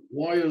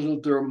 Why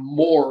isn't there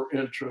more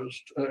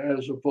interest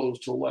as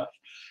opposed to less?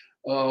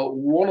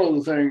 One of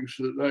the things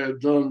that I had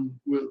done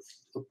with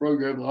the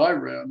program that I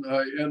ran,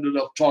 I ended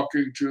up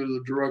talking to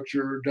the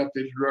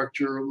deputy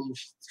director of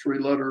those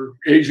 3-letter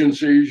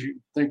agencies you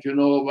think you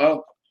know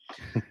about.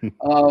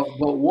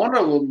 But one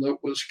of them that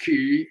was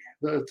key,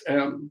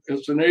 and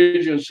it's an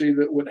agency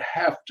that would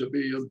have to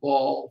be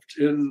involved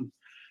in,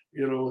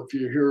 if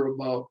you hear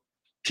about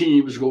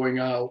teams going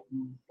out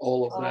and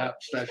all of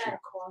that stuff.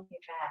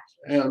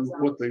 And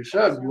what they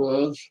said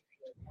was,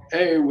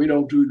 A, we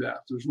don't do that.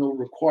 There's no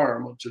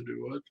requirement to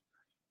do it.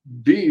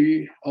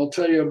 B, I'll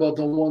tell you about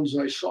the ones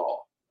I saw.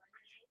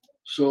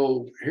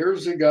 So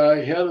here's the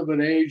guy, head of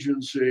an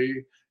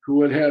agency,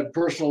 who had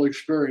personal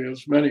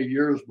experience many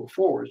years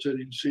before. He said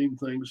he'd seen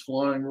things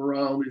flying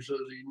around. He says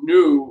he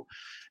knew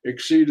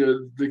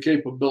exceeded the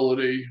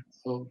capability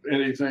of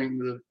anything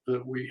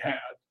that we had.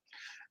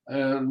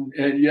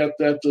 And yet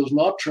that does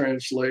not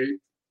translate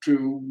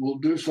to we'll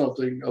do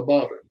something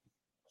about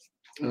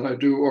it. And I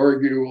do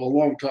argue a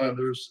long time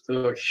there's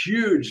a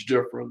huge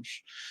difference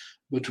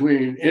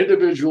between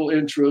individual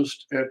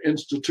interest and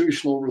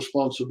institutional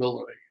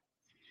responsibility.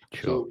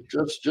 Sure.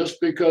 So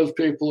just because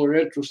people are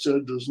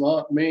interested does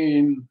not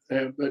mean,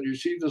 and you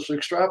see this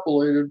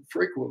extrapolated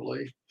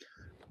frequently,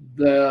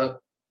 that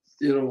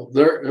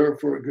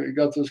therefore you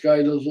got this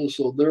guy does this,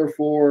 so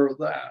therefore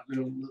that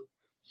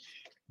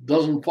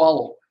doesn't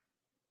follow.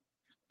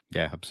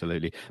 Yeah,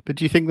 absolutely. But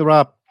do you think there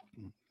are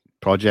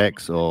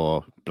projects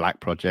or black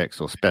projects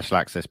or special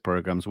access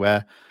programs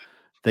where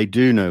they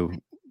do know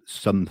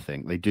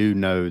something? They do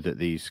know that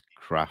these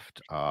craft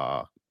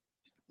are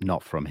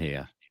not from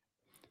here.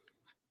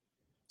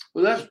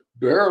 Well, that's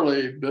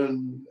barely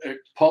been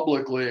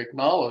publicly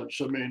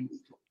acknowledged. I mean,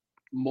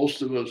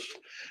 most of us,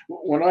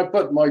 when I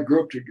put my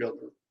group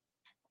together,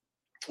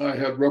 I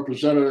had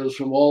representatives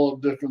from all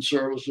of different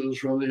services,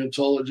 from the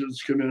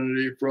intelligence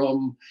community,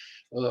 from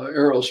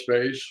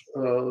aerospace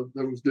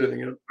that was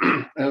doing it,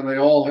 and they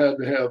all had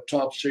to have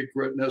top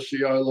secret and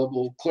SCI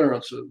level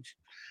clearances.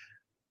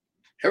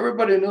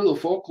 Everybody knew the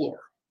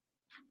folklore.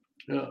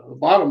 The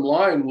bottom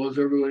line was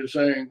everybody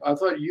saying, I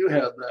thought you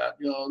had that.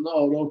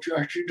 No, don't you,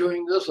 aren't you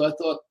doing this? I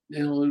thought,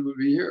 it would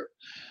be here.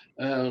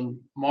 And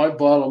my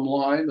bottom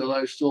line that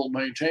I still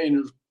maintain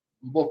is,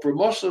 but for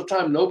most of the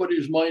time,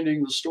 nobody's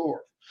minding the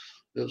store.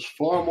 It's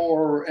far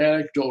more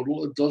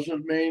anecdotal. It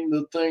doesn't mean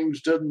that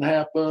things didn't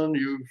happen.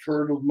 You've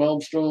heard of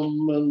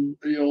Maelstrom and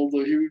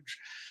the huge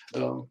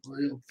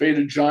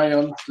faded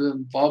giant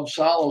and Bob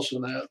Salas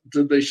and that.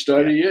 Did they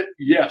study it?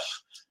 Yes.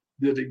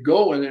 Did it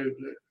go in it?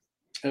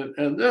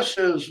 And this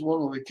is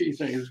one of the key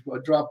things. I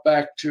drop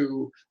back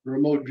to the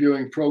remote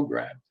viewing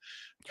program.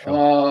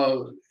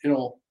 Sure.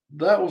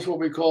 That was what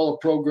we call a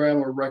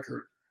program of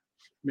record,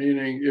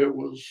 meaning it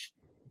was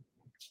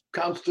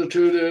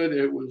constituted,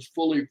 it was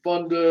fully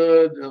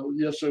funded.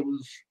 Yes, it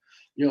was,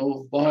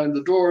 behind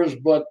the doors,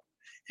 but,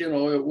 it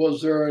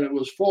was there and it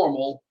was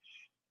formal,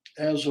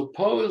 as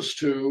opposed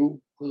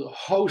to the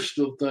host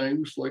of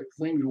things like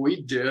things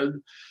we did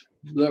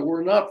that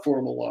were not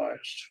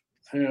formalized.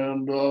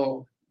 And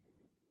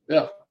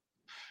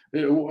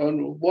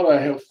and what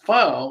I have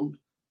found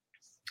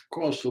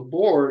across the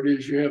board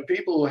is you have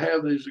people who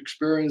have these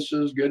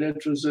experiences, get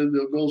interested,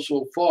 they'll go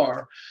so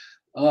far.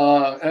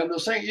 And the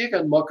thing you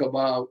can muck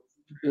about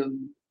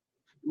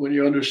when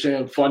you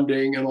understand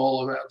funding and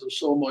all of that, there's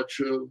so much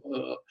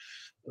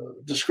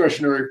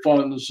discretionary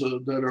funds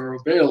that are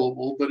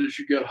available. But as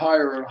you get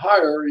higher and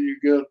higher, you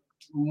get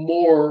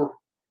more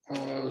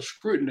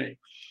scrutiny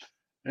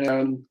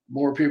and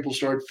more people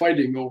start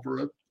fighting over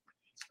it.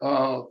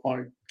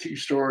 My key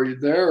story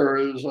there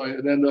is I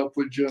had ended up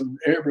with Jim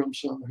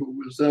Abramson, who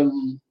was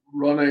then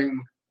running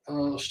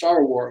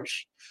Star Wars,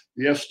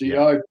 the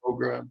SDI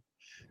program.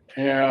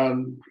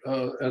 And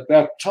at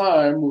that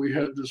time, we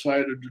had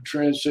decided to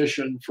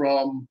transition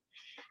from,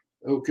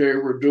 okay,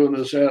 we're doing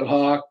this ad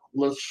hoc,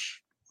 let's,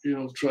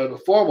 try to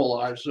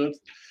formalize it.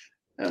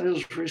 And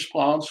his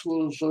response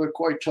was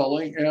quite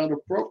telling and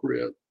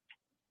appropriate.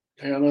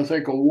 And I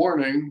think a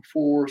warning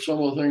for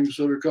some of the things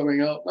that are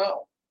coming out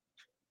now.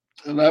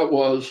 And that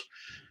was,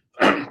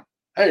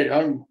 hey,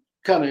 I'm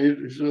kind of,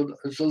 it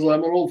says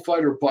I'm an old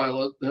fighter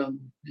pilot, and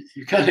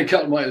you kind of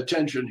got my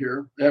attention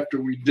here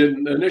after we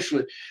didn't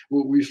initially.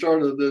 We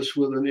started this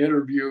with an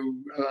interview,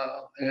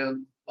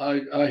 and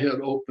I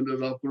had opened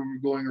it up and we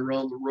were going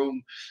around the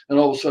room, and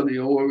all of a sudden,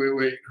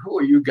 wait, who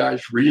are you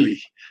guys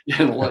really?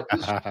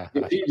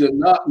 He did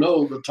not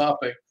know the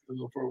topic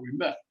before we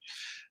met,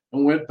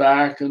 and went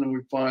back, and then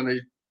we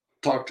finally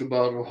talked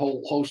about a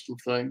whole host of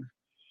things.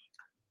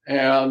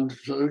 And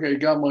so, okay,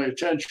 got my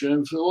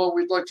attention. So, well,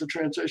 we'd like to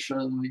transition.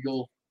 And we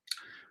go,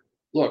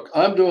 look,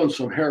 I'm doing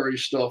some hairy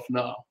stuff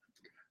now.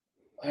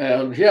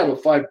 And he had a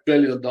 $5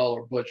 billion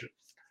budget.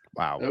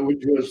 Wow.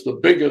 Which was the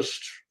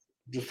biggest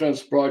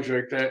defense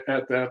project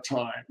at that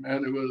time.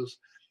 And it was,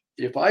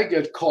 if I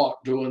get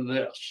caught doing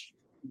this,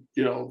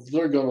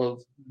 they're going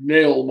to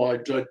nail my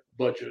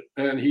budget.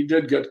 And he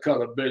did get cut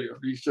 $1 billion.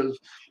 He says,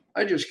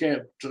 I just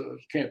can't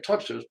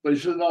touch this. But he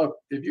said, no,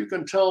 if you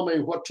can tell me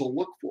what to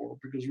look for,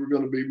 because we're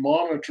going to be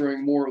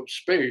monitoring more of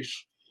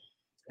space.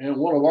 And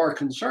one of our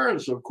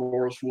concerns, of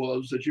course,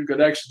 was that you could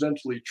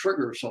accidentally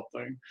trigger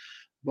something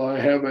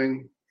by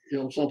having,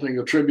 something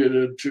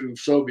attributed to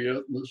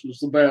Soviet. This was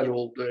the bad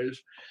old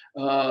days.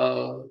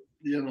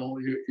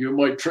 You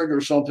might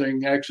trigger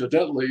something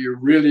accidentally. You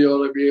really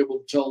ought to be able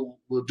to tell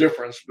the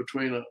difference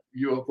between a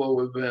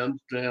UFO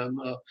event and,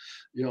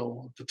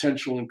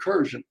 potential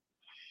incursion.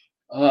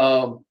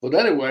 But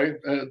anyway,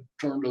 it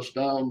turned us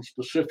down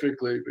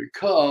specifically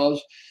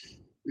because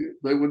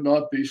they would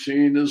not be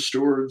seen as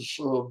stewards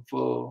of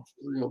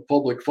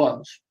public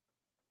funds.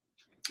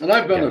 And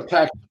I've been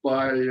attacked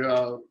by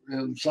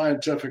in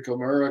Scientific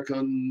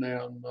American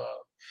and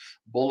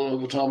Bulletin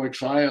of Atomic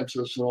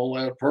Scientists and all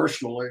that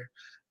personally,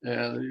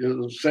 and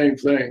the same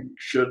thing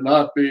should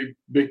not be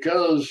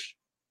because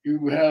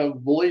you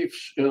have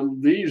beliefs in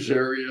these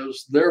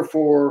areas,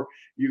 therefore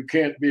you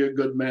can't be a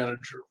good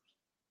manager.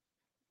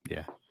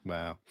 Yeah,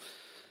 wow.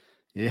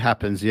 It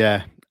happens,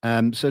 yeah.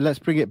 So let's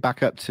bring it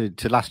back up to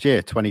last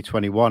year,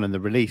 2021, and the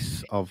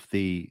release of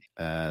the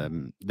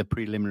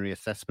preliminary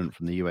assessment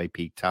from the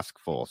UAP task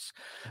force.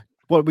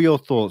 What were your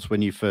thoughts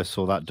when you first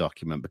saw that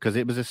document? Because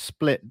it was a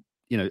split.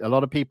 A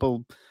lot of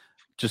people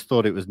just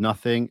thought it was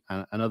nothing,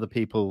 and other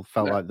people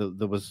felt like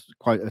there was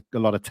quite a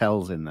lot of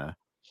tells in there.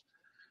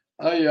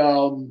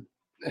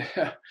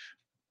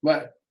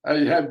 I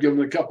have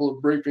given a couple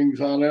of briefings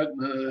on it,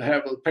 and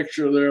have a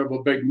picture there of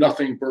a big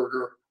nothing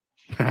burger.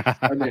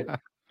 I mean,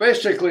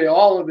 basically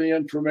all of the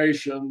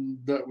information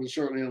that was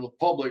certainly in the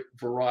public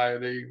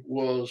variety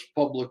was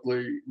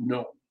publicly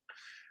known.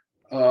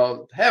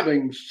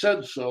 Having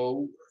said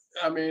so,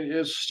 I mean,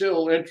 it's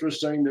still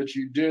interesting that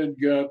you did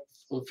get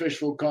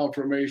official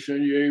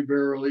confirmation, yea,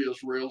 verily is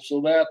real. So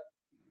that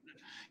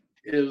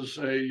is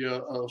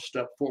a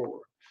step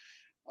forward.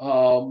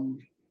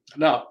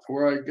 Now,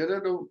 where I get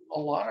into a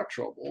lot of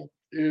trouble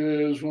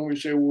is when we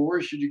say, well,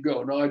 where should you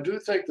go? Now, I do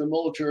think the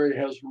military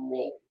has a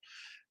role,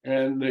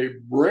 and they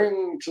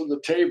bring to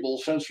the table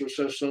sensor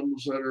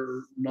systems that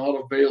are not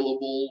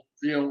available,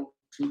 to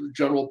the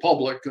general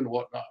public and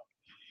whatnot.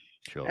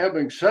 Sure.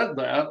 Having said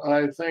that,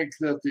 I think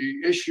that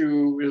the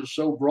issue is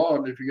so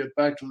broad, if you get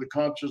back to the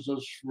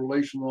consciousness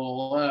relation and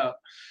all that,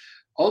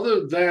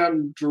 other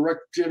than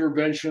direct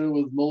intervention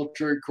with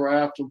military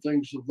craft and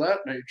things of that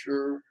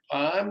nature,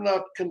 I'm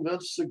not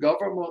convinced the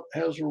government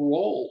has a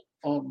role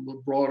on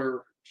the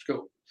broader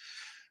scope.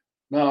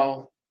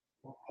 Now,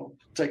 I'll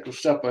take a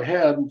step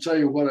ahead and tell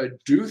you what I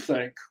do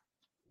think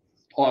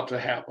ought to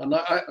happen.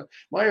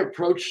 My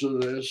approach to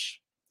this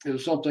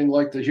is something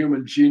like the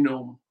Human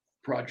Genome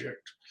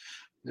Project,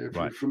 if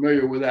you're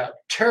familiar with that.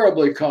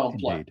 Terribly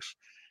complex.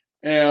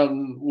 Indeed.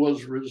 And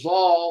was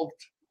resolved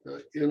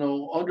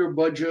under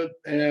budget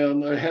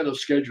and ahead of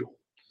schedule.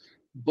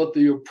 But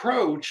the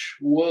approach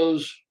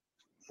was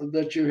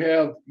that you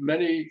have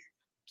many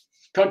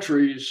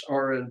countries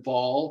are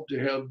involved. You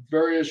have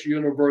various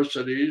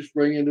universities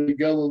bringing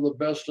together the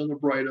best and the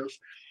brightest,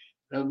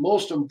 and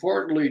most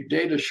importantly,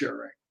 data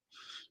sharing.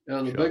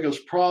 And the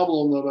biggest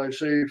problem that I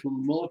see from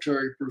the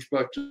military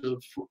perspective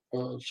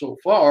so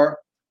far,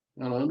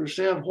 and I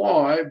understand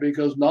why,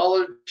 because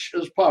knowledge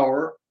is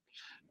power.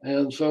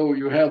 And so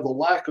you have the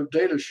lack of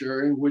data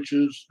sharing, which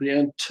is the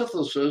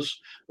antithesis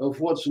of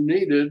what's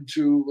needed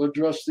to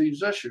address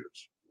these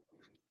issues.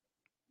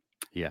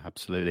 Yeah,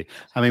 absolutely.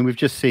 I mean, we've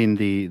just seen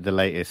the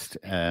latest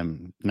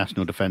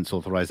National Defense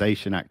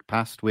Authorization Act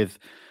passed with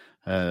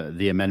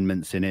the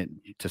amendments in it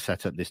to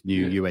set up this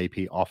new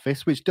UAP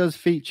office, which does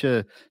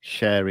feature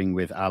sharing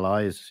with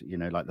allies,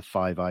 like the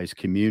Five Eyes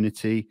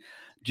community.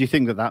 Do you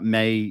think that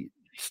may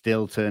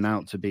still turn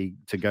out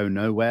to go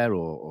nowhere,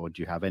 or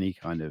do you have any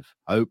kind of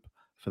hope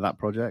for that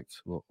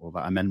project or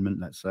that amendment,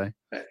 let's say?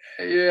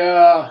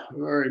 Yeah,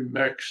 very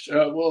mixed.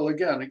 Well,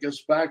 again, it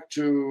gets back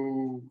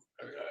to,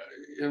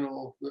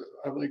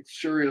 I think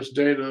serious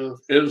data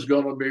is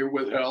going to be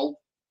withheld.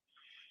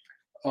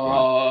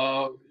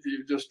 Right.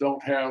 You just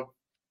don't have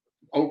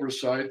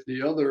oversight.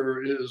 The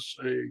other is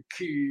a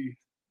key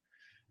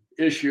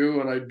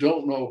issue, and I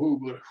don't know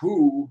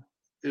who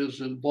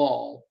is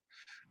involved.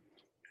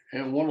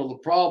 And one of the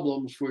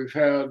problems we've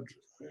had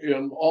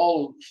in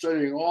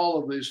studying all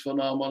of these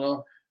phenomena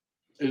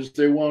is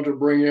they want to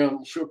bring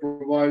in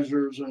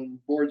supervisors and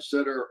boards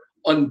that are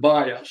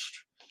unbiased,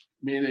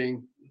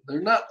 meaning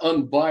they're not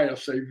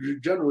unbiased. They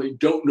generally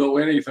don't know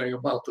anything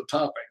about the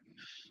topic.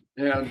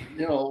 And,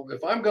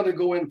 if I'm going to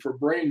go in for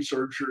brain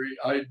surgery,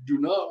 I do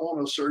not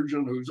want a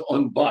surgeon who's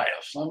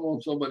unbiased. I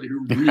want somebody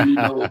who really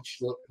knows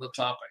the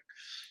topic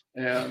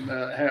and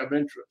have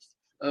interest.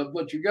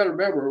 But you got to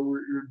remember,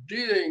 you're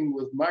dealing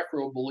with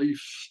macro belief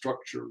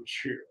structures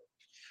here,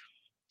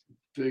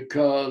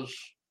 because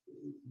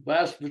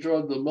vast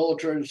majority of the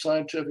military and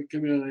scientific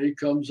community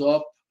comes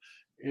up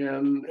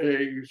in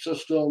a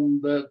system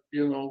that,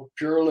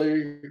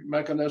 purely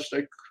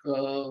mechanistic,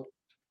 the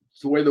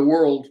way the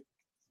world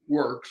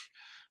works,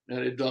 and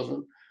it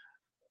doesn't.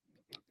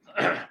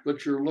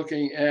 But you're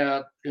looking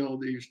at,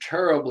 these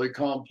terribly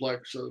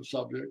complex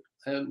subjects,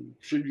 and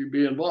should you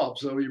be involved?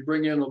 So you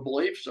bring in a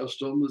belief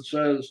system that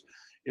says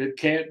it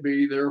can't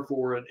be,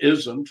 therefore it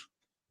isn't.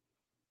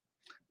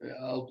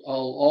 I'll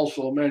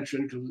also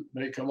mention, because it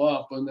may come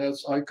up, and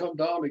that's I come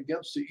down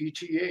against the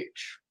ETH,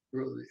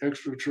 or the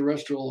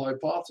extraterrestrial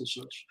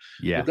hypothesis.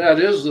 Yeah. But that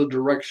is the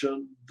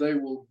direction they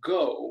will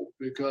go,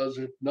 because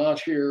if not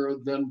here,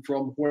 then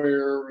from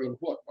where and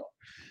whatnot.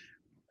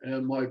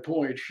 And my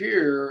point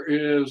here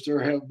is there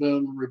have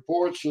been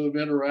reports of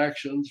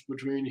interactions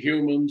between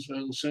humans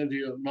and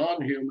sentient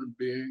non-human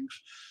beings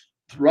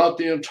throughout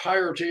the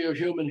entirety of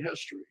human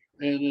history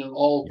and in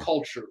all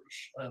cultures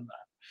and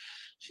that.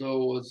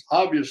 So it's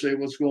obviously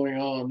what's going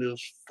on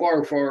is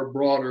far, far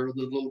broader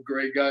than the little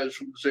gray guys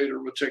from Zeta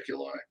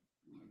Reticuli.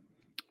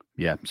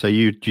 Yeah. So do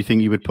you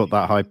think you would put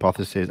that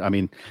hypothesis? I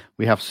mean,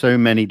 we have so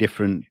many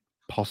different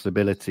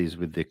possibilities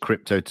with the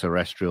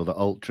crypto-terrestrial, the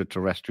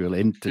ultra-terrestrial,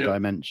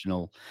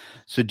 interdimensional. Yeah.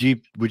 So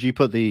would you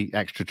put the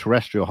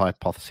extraterrestrial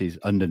hypotheses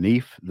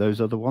underneath those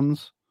other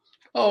ones?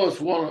 Oh,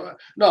 it's one.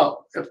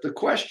 No, if the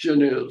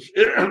question is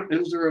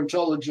there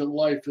intelligent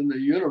life in the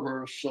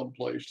universe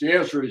someplace? The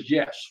answer is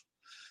yes.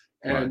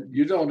 And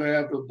you don't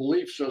have a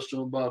belief system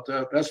about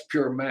that. That's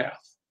pure math.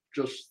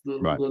 Just the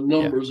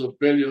numbers of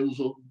billions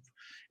of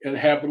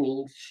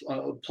inhabitable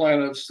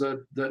planets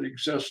that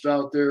exist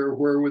out there.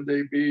 Where would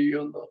they be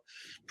in the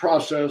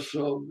process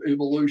of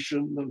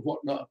evolution and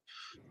whatnot?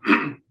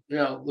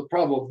 Yeah, the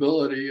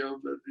probability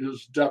of it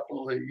is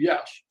definitely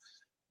yes.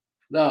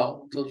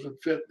 Now, does it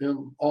fit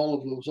in all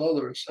of those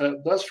others?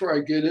 That's where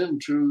I get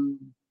into,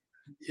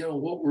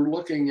 what we're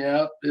looking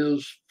at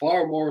is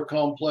far more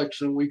complex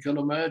than we can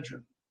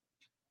imagine.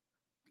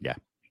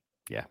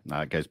 Yeah.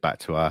 That goes back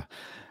to our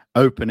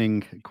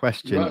opening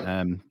question.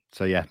 Right.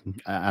 So yeah,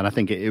 and I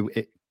think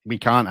we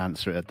can't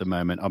answer it at the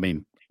moment. I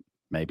mean,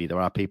 maybe there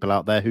are people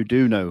out there who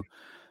do know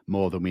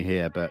more than we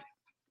hear, but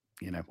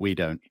we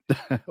don't,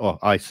 or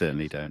I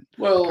certainly don't.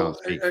 Well, I can't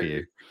speak for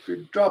you. If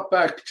you drop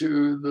back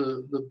to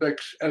the Bix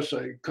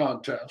essay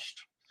contest,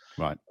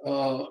 right?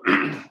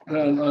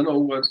 And I know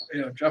what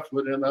Jeff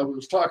went in. I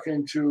was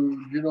talking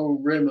to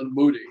Raymond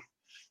Moody,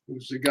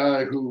 who's the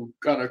guy who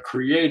kind of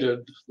created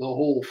the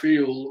whole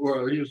field.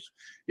 Or he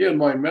and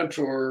my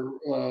mentor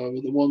were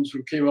the ones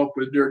who came up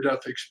with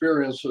near-death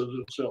experiences.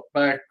 So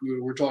back,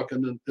 we're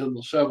talking in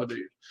the 70s.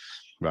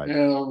 Right.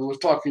 And I was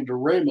talking to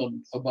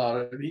Raymond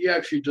about it. And he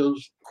actually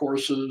does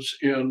courses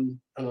in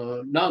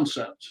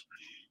nonsense.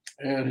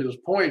 And his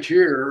point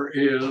here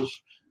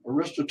is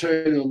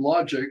Aristotelian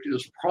logic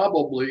is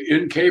probably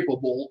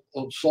incapable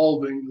of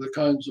solving the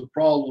kinds of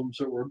problems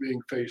that we're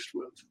being faced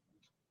with.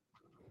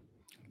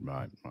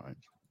 Right.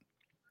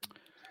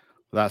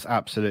 That's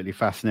absolutely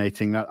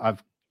fascinating. That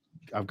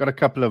I've got a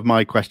couple of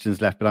my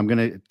questions left, but I'm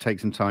going to take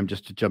some time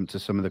just to jump to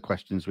some of the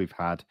questions we've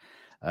had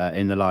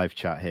in the live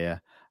chat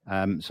here.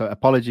 So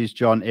apologies,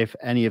 John, if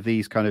any of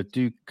these kind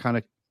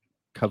of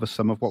cover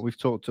some of what we've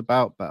talked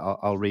about, but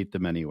I'll read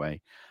them anyway.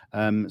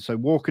 So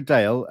Walker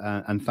Dale,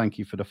 and thank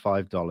you for the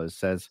 $5,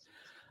 says,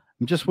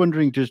 I'm just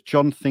wondering, does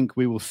John think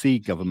we will see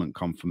government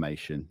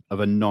confirmation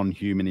of a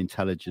non-human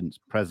intelligence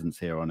presence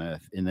here on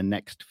Earth in the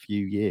next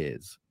few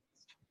years?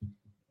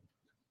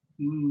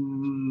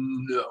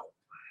 No.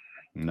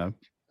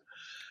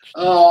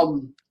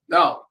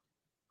 Now,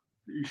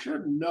 you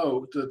should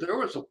note that there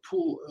was a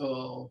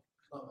poll,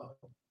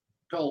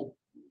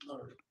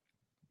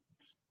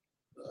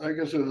 I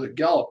guess it was a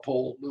Gallup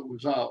poll that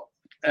was out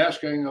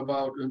asking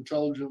about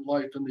intelligent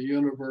life in the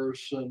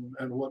universe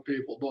and what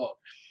people thought.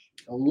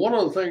 And one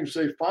of the things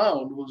they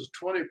found was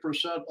 20%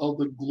 of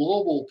the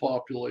global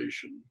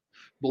population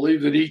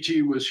believed that ET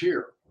was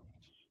here.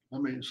 I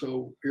mean,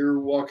 so here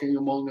walking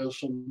among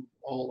us and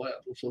all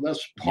that. So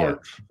that's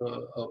part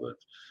of it.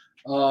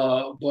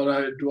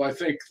 But do I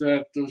think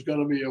that there's going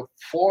to be a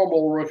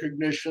formal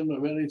recognition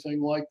of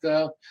anything like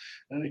that?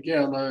 And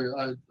again,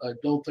 I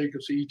don't think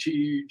it's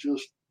ET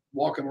just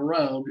walking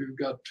around. You've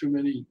got too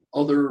many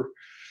other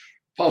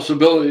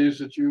possibilities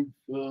that you've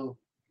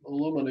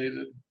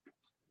eliminated.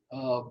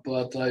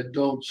 But I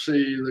don't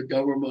see the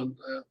government.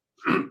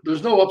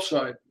 There's no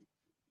upside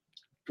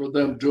for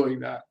them doing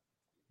that.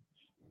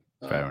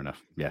 Fair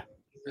enough. Yeah.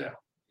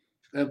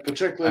 And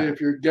particularly if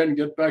you again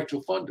get back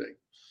to funding.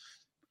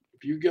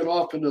 If you get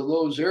off into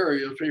those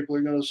areas, people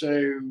are going to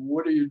say,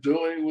 what are you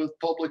doing with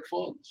public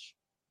funds?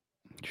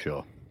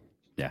 Sure.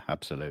 Yeah,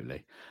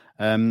 absolutely.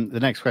 The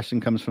next question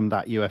comes from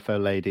that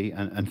UFO lady,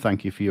 and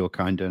thank you for your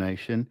kind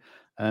donation.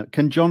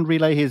 Can John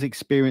relay his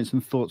experience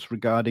and thoughts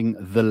regarding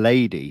the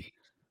lady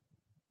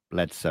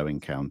Bledsoe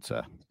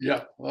encounter?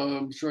 Yeah,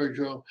 I'm sorry,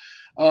 Joe.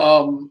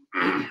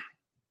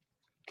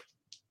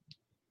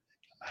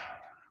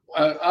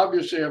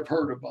 Obviously, I've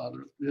heard about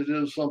it. It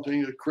is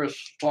something that Chris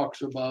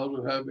talks about,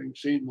 of having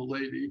seen the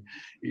lady.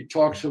 He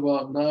talks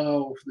about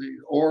now the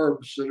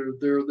orbs that are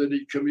there that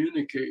he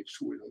communicates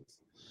with,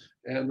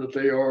 and that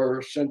they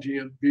are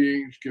sentient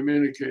beings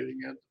communicating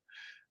it.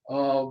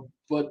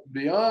 But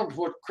beyond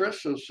what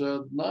Chris has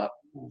said, not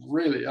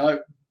really.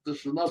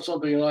 This is not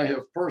something that I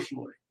have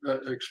personally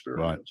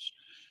experienced.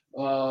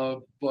 Right.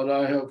 But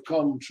I have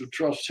come to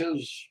trust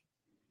his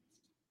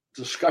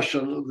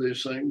discussion of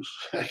these things.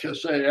 Like I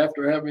say,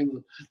 after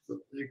having the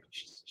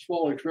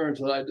small experience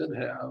that I did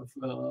have,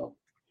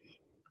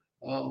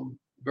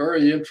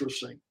 very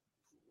interesting.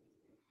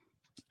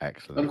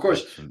 Excellent. And of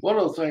course, one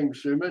of the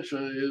things you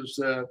mentioned is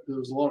that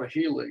there's a lot of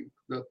healing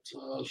that's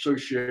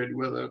associated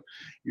with it.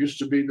 Used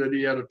to be that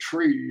he had a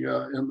tree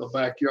in the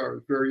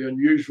backyard, very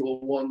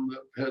unusual one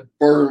that had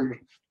burned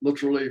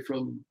literally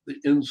from the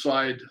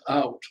inside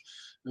out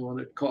when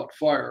it caught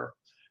fire.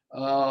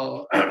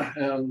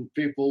 And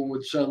people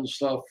would send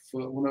stuff.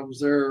 When I was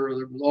there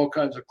was all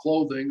kinds of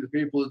clothing that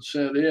people had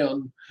sent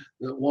in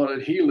that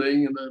wanted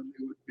healing, and then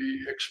it would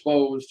be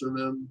exposed and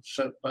then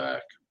sent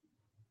back.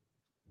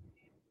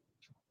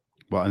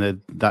 Well,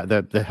 and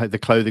the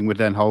clothing would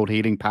then hold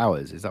healing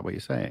powers. Is that what you're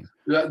saying?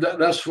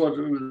 That's what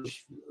it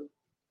was.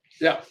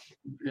 Yeah,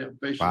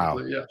 basically, wow.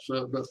 Yeah.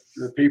 So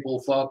the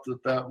people thought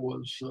that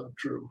was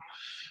true.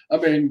 I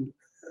mean,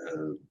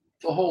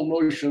 the whole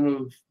notion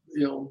of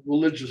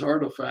religious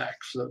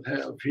artifacts that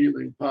have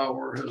healing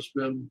power has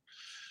been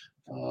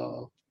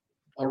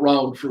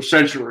around for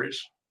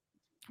centuries.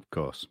 Of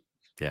course.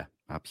 Yeah,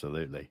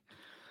 absolutely.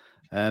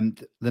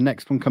 And the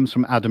next one comes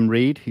from Adam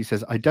Reed. He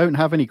says, I don't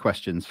have any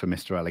questions for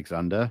Mr.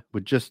 Alexander.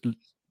 Would just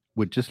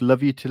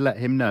love you to let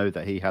him know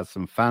that he has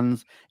some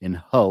fans in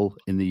Hull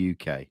in the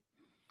UK.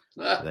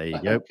 There you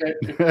go.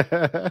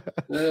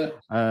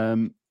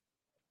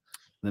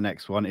 The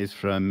next one is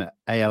from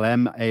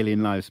ALM,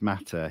 Alien Lives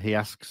Matter. He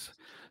asks,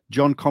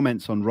 John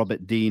comments on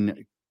Robert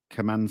Dean,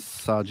 Command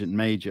Sergeant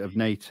Major of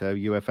NATO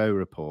UFO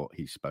report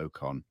he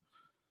spoke on.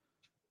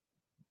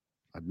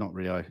 I don't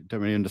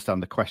really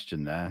understand the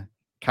question there.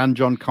 Can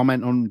John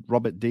comment on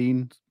Robert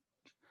Dean's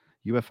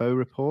UFO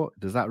report?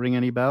 Does that ring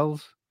any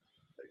bells?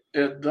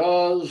 It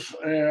does,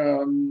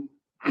 and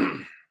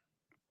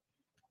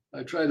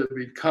I try to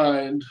be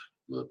kind,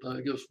 but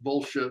I guess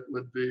bullshit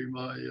would be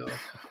my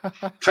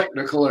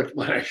technical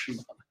explanation.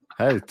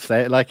 Hey,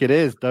 say it like it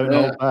is. Don't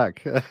hold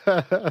back.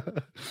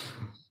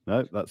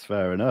 No, that's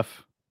fair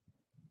enough.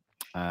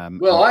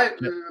 Well,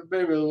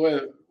 maybe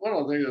one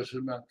of the things I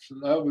should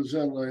mention, I was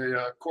in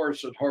a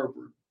course at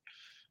Harvard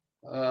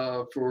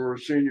for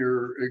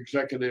senior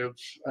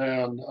executives,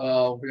 and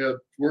we had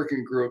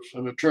working groups.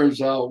 And it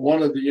turns out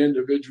one of the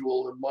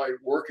individual in my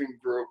working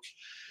groups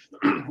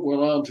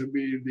went on to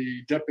be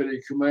the deputy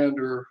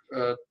commander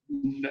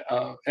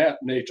at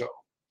NATO,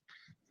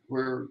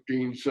 where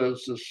Dean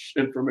says this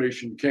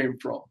information came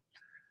from.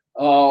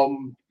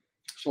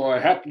 So I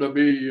happened to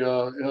be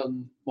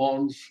in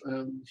Mons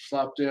and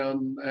stopped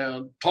in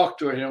and talked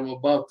to him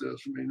about this.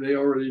 I mean, they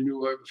already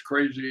knew I was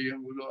crazy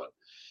and whatnot.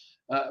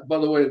 By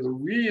the way, the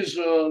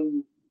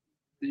reason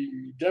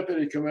the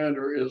deputy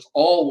commander is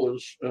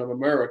always an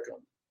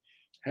American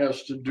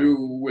has to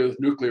do with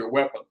nuclear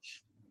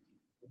weapons,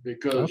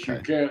 because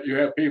you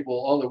have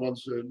people, other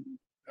ones in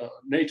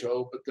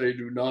NATO, but they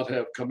do not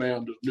have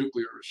command of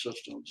nuclear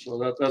systems. So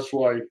that's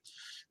why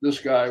this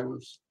guy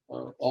was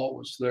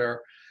always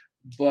there.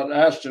 But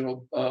asked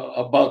him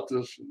about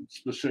this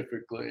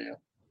specifically.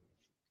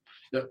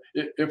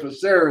 If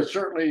it's there, it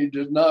certainly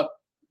did not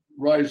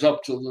rise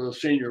up to the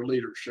senior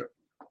leadership.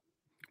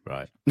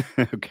 Right.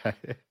 Okay.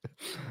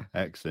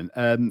 Excellent.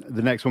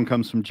 The next one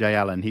comes from Jay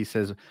Allen. He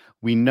says,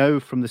 we know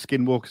from the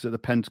Skinwalkers at the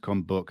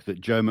Pentagon book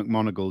that Joe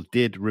McMoneagle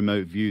did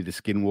remote view the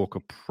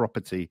Skinwalker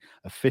property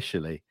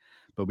officially,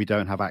 but we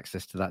don't have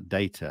access to that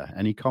data.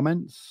 Any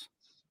comments?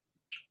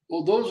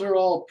 Well, those are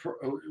all,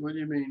 what do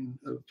you mean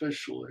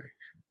officially?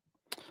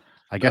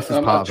 I guess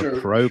it's part of a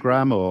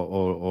program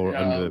or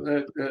yeah, under...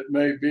 it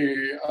may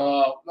be.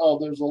 No,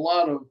 there's a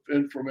lot of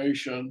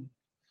information.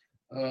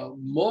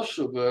 Most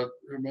of it,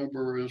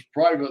 remember, is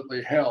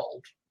privately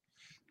held.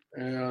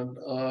 And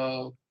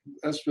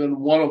that's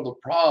been one of the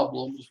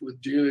problems with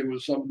dealing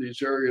with some of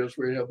these areas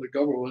where you have the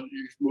government.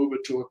 You move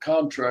it to a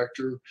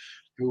contractor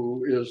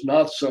who is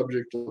not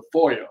subject to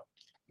FOIA,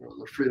 or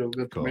the Freedom of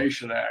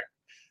Information Act.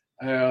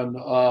 And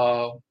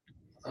one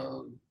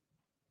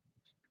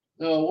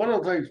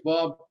of the things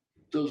Bob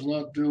does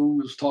not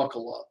do is talk a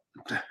lot.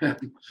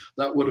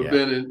 That would have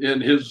been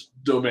in his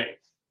domain.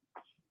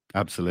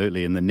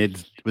 Absolutely. In the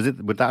NIDS,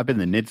 would that have been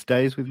the NIDS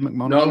days with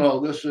McMoneagle? No,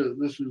 this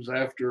is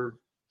after.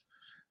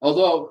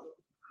 Although,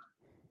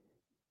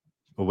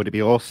 or would it be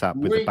ORSAP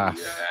with the BAS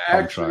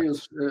actually,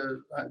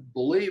 I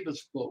believe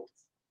it's both.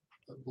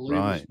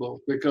 It's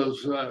both,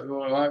 because I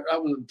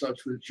was in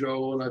touch with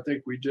Joe, and I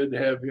think we did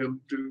have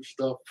him do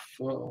stuff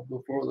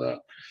before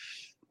that.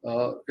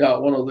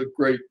 One of the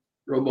great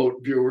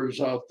remote viewers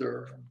out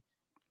there.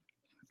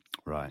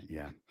 Right.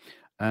 Yeah.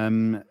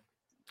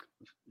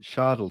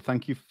 Shardle,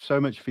 thank you so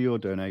much for your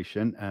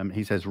donation.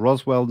 He says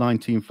Roswell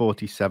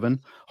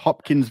 1947,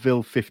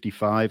 Hopkinsville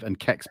 55, and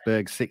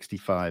Kecksburg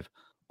 65.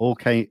 All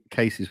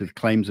cases with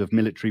claims of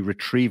military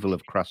retrieval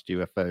of crashed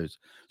UFOs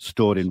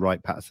stored in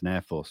Wright-Patterson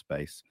Air Force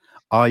Base.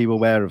 Are you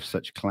aware of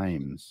such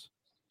claims?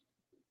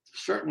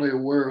 Certainly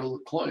aware of the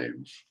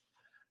claims.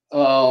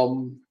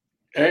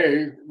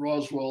 A,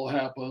 Roswell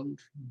happened.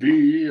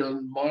 B,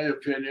 in my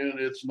opinion,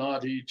 it's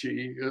not ET.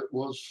 It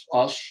was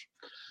us.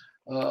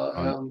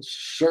 And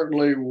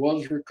certainly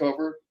was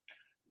recovered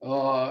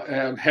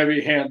and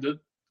heavy-handed.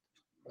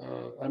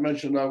 I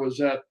mentioned I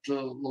was at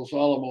Los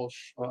Alamos,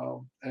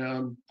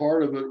 and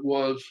part of it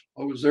was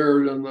I was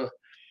there in the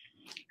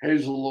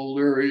Hazel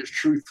O'Leary's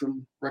Truth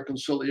and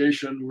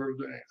Reconciliation, where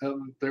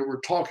they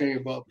were talking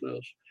about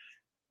this.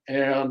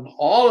 And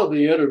all of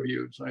the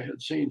interviews, I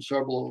had seen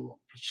several of them,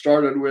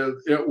 started with,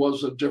 it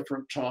was a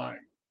different time.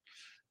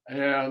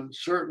 And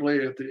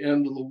certainly at the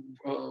end of the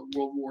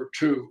World War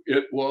II,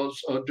 it was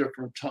a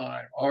different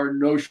time. Our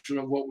notion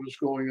of what was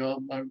going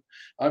on,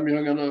 I'm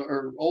young enough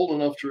or old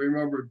enough to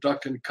remember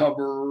duck and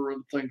cover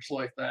and things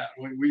like that.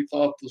 When we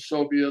thought the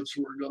Soviets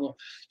were going to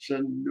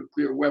send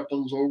nuclear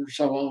weapons over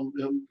some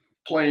in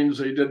planes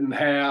they didn't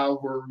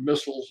have, or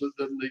missiles that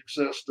didn't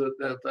exist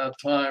at that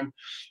time,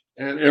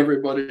 and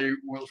everybody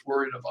was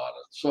worried about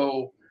it.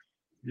 So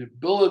the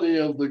ability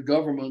of the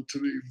government to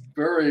be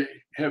very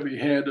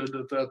heavy-handed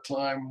at that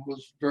time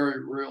was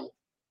very real.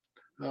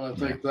 And I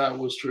think that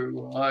was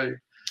true. I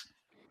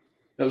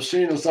have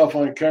seen the stuff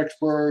on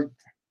Kecksburg.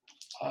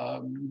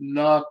 I'm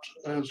not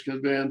as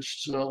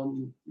convinced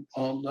on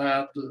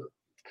that.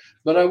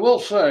 But I will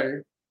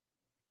say,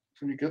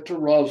 when you get to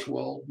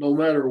Roswell, no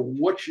matter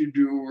what you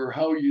do or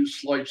how you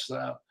slice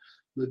that,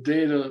 the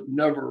data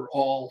never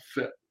all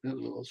fit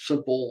into a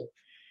simple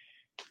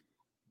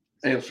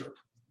answer.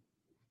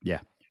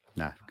 Yeah.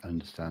 No, I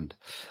understand.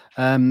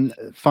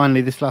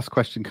 Finally, this last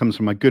question comes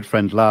from my good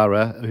friend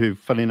Lara, who,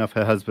 funny enough,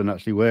 her husband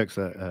actually works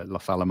at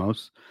Los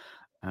Alamos.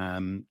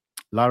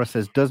 Lara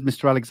says, does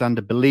Mr.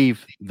 Alexander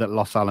believe that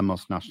Los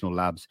Alamos National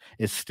Labs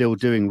is still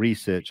doing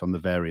research on the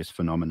various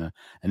phenomena?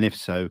 And if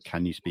so,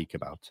 can you speak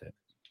about it?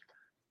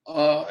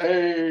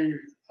 I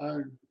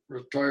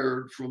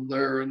retired from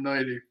there in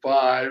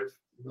 95,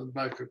 been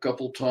back a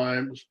couple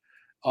times.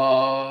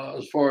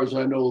 As far as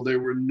I know, they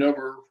were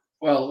never,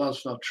 well,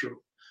 that's not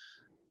true.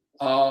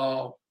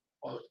 A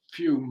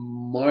few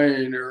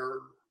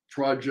minor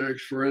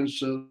projects, for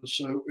instance,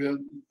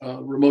 in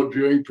a remote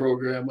viewing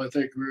program, I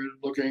think we were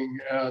looking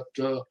at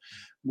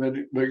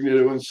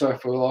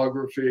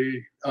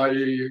magnetoencephalography,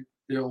 i.e.,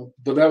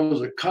 but that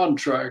was a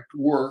contract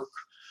work.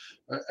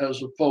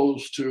 as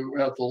opposed to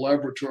at the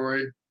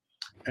laboratory.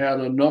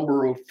 Had a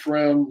number of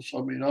friends.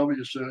 I mean,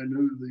 obviously, I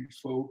knew these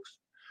folks.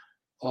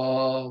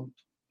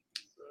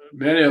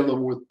 Many of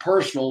them with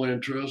personal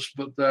interest,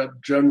 but that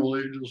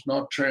generally does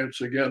not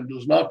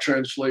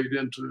translate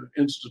into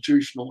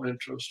institutional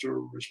interest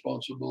or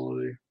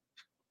responsibility.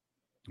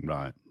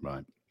 Right.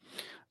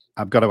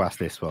 I've got to ask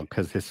this one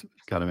because this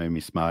kind of made me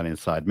smile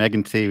inside.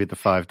 Megan T with the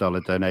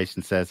 $5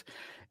 donation says,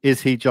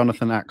 "Is he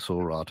Jonathan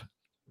Axelrod?"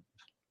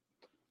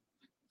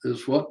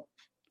 Is what?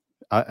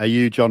 Are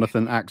you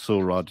Jonathan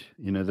Axelrod?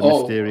 You know, the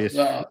mysterious.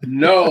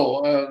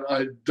 No,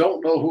 I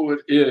don't know who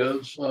it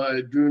is.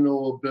 I do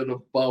know a bit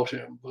about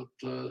him, but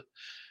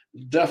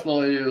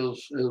definitely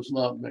is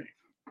not me.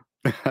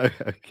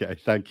 Okay,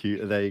 thank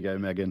you. There you go,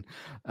 Megan.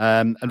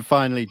 And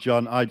finally,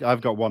 John,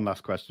 I've got one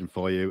last question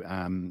for you.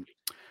 And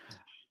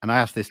I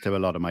ask this to a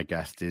lot of my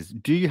guests: is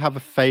do you have a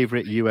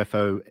favorite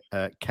UFO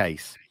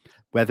case?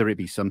 Whether it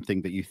be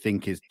something that you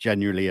think is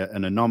genuinely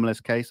an anomalous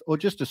case or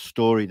just a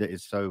story that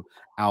is so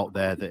out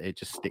there that it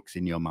just sticks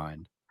in your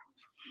mind?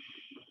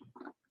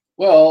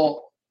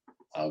 Well,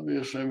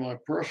 obviously, my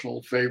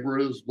personal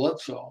favorite is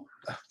Bledsoe.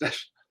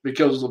 That's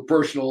because of the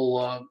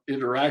personal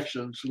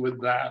interactions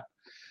with that.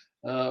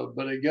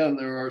 But again,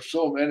 there are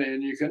so many,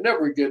 and you can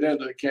never get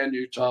into can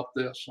you top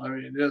this? I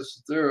mean,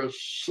 there are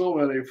so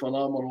many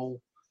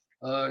phenomenal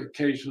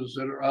cases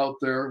that are out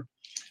there.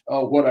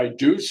 What I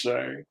do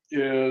say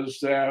is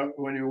that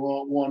when you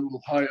want one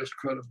with highest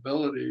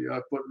credibility,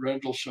 I put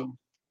Rendlesham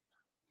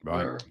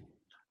there.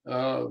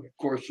 Of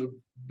course, I've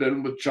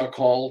been with Chuck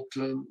Holt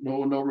and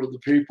know a number of the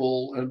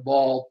people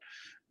involved.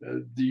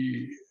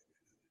 The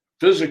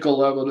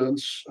physical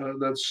evidence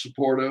that's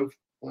supportive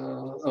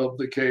of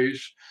the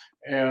case,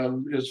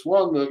 and it's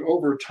one that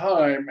over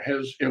time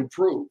has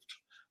improved,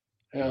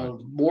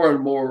 and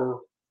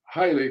more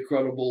highly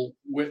credible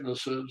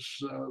witnesses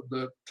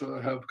that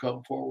have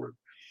come forward.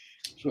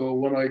 So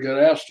when I get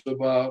asked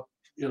about,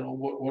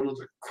 what are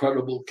the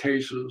credible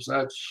cases,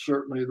 that's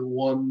certainly the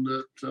one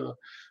that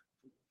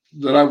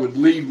I would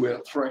lead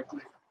with,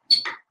 frankly.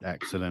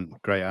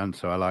 Excellent. Great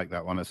answer. I like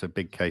that one. It's a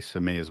big case for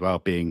me as well,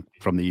 being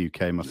from the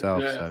UK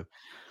myself. Yeah. So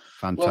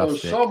fantastic. Well,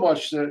 there's so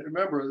much that,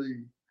 remember,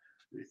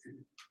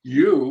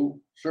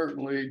 you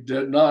certainly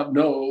did not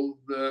know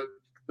that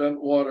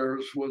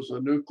Bentwaters was a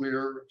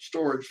nuclear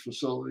storage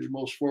facility,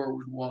 most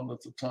forward one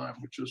at the time,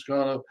 which is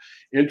kind of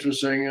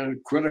interesting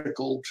and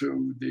critical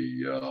to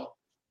the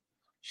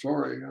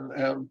story.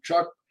 And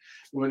Chuck,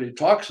 when he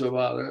talks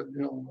about it,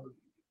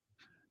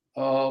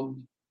 was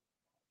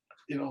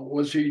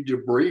he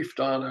debriefed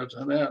on it?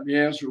 And the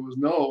answer was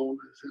no.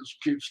 His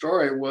cute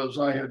story was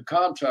I had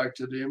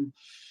contacted him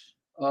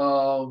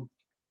from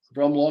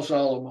Los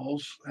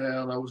Alamos,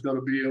 and I was going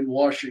to be in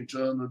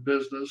Washington in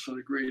business and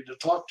agreed to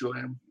talk to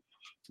him.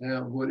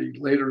 And what he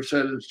later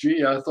said is,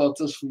 gee, I thought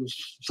this was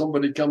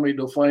somebody coming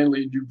to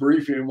finally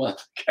debrief him on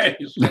the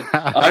case.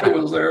 I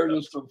was there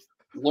just to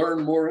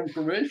learn more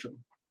information.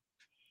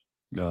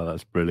 No,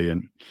 that's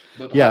brilliant.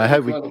 But yeah, I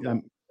hope we.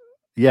 And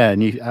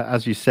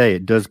as you say,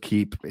 it does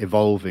keep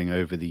evolving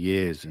over the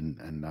years,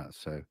 and that's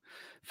so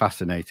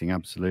fascinating.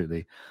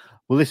 Absolutely.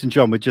 Well, listen,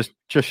 John, we're just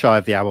shy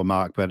of the hour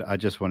mark, but I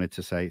just wanted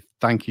to say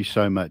thank you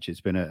so much.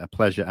 It's been a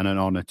pleasure and an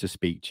honor to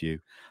speak to you.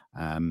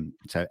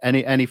 So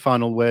any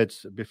final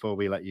words before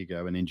we let you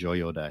go and enjoy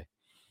your day?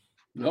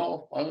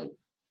 No, I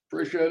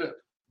appreciate it.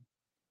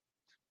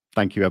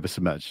 Thank you ever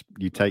so much.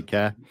 You take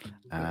care,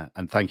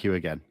 and thank you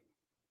again.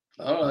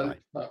 All right.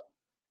 Bye.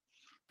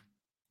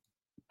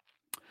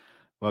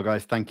 Well,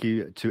 guys, thank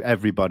you to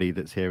everybody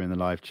that's here in the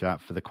live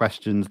chat for the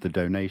questions, the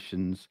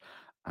donations.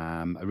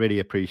 I really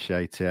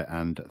appreciate it.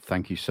 And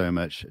thank you so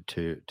much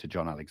to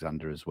John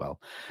Alexander as well.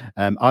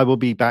 I will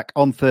be back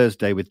on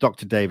Thursday with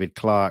Dr. David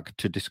Clark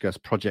to discuss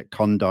Project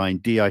Condign,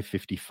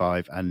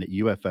 DI-55 and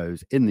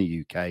UFOs in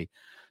the UK.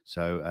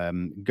 So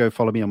go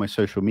follow me on my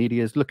social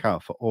medias. Look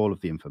out for all of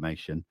the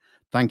information.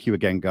 Thank you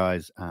again,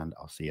 guys, and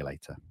I'll see you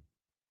later.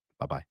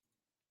 Bye-bye.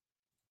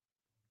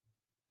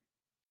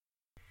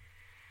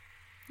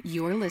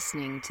 You're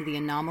listening to the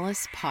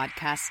Anomalous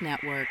Podcast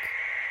Network.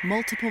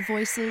 Multiple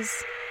voices,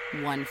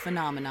 one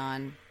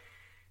phenomenon.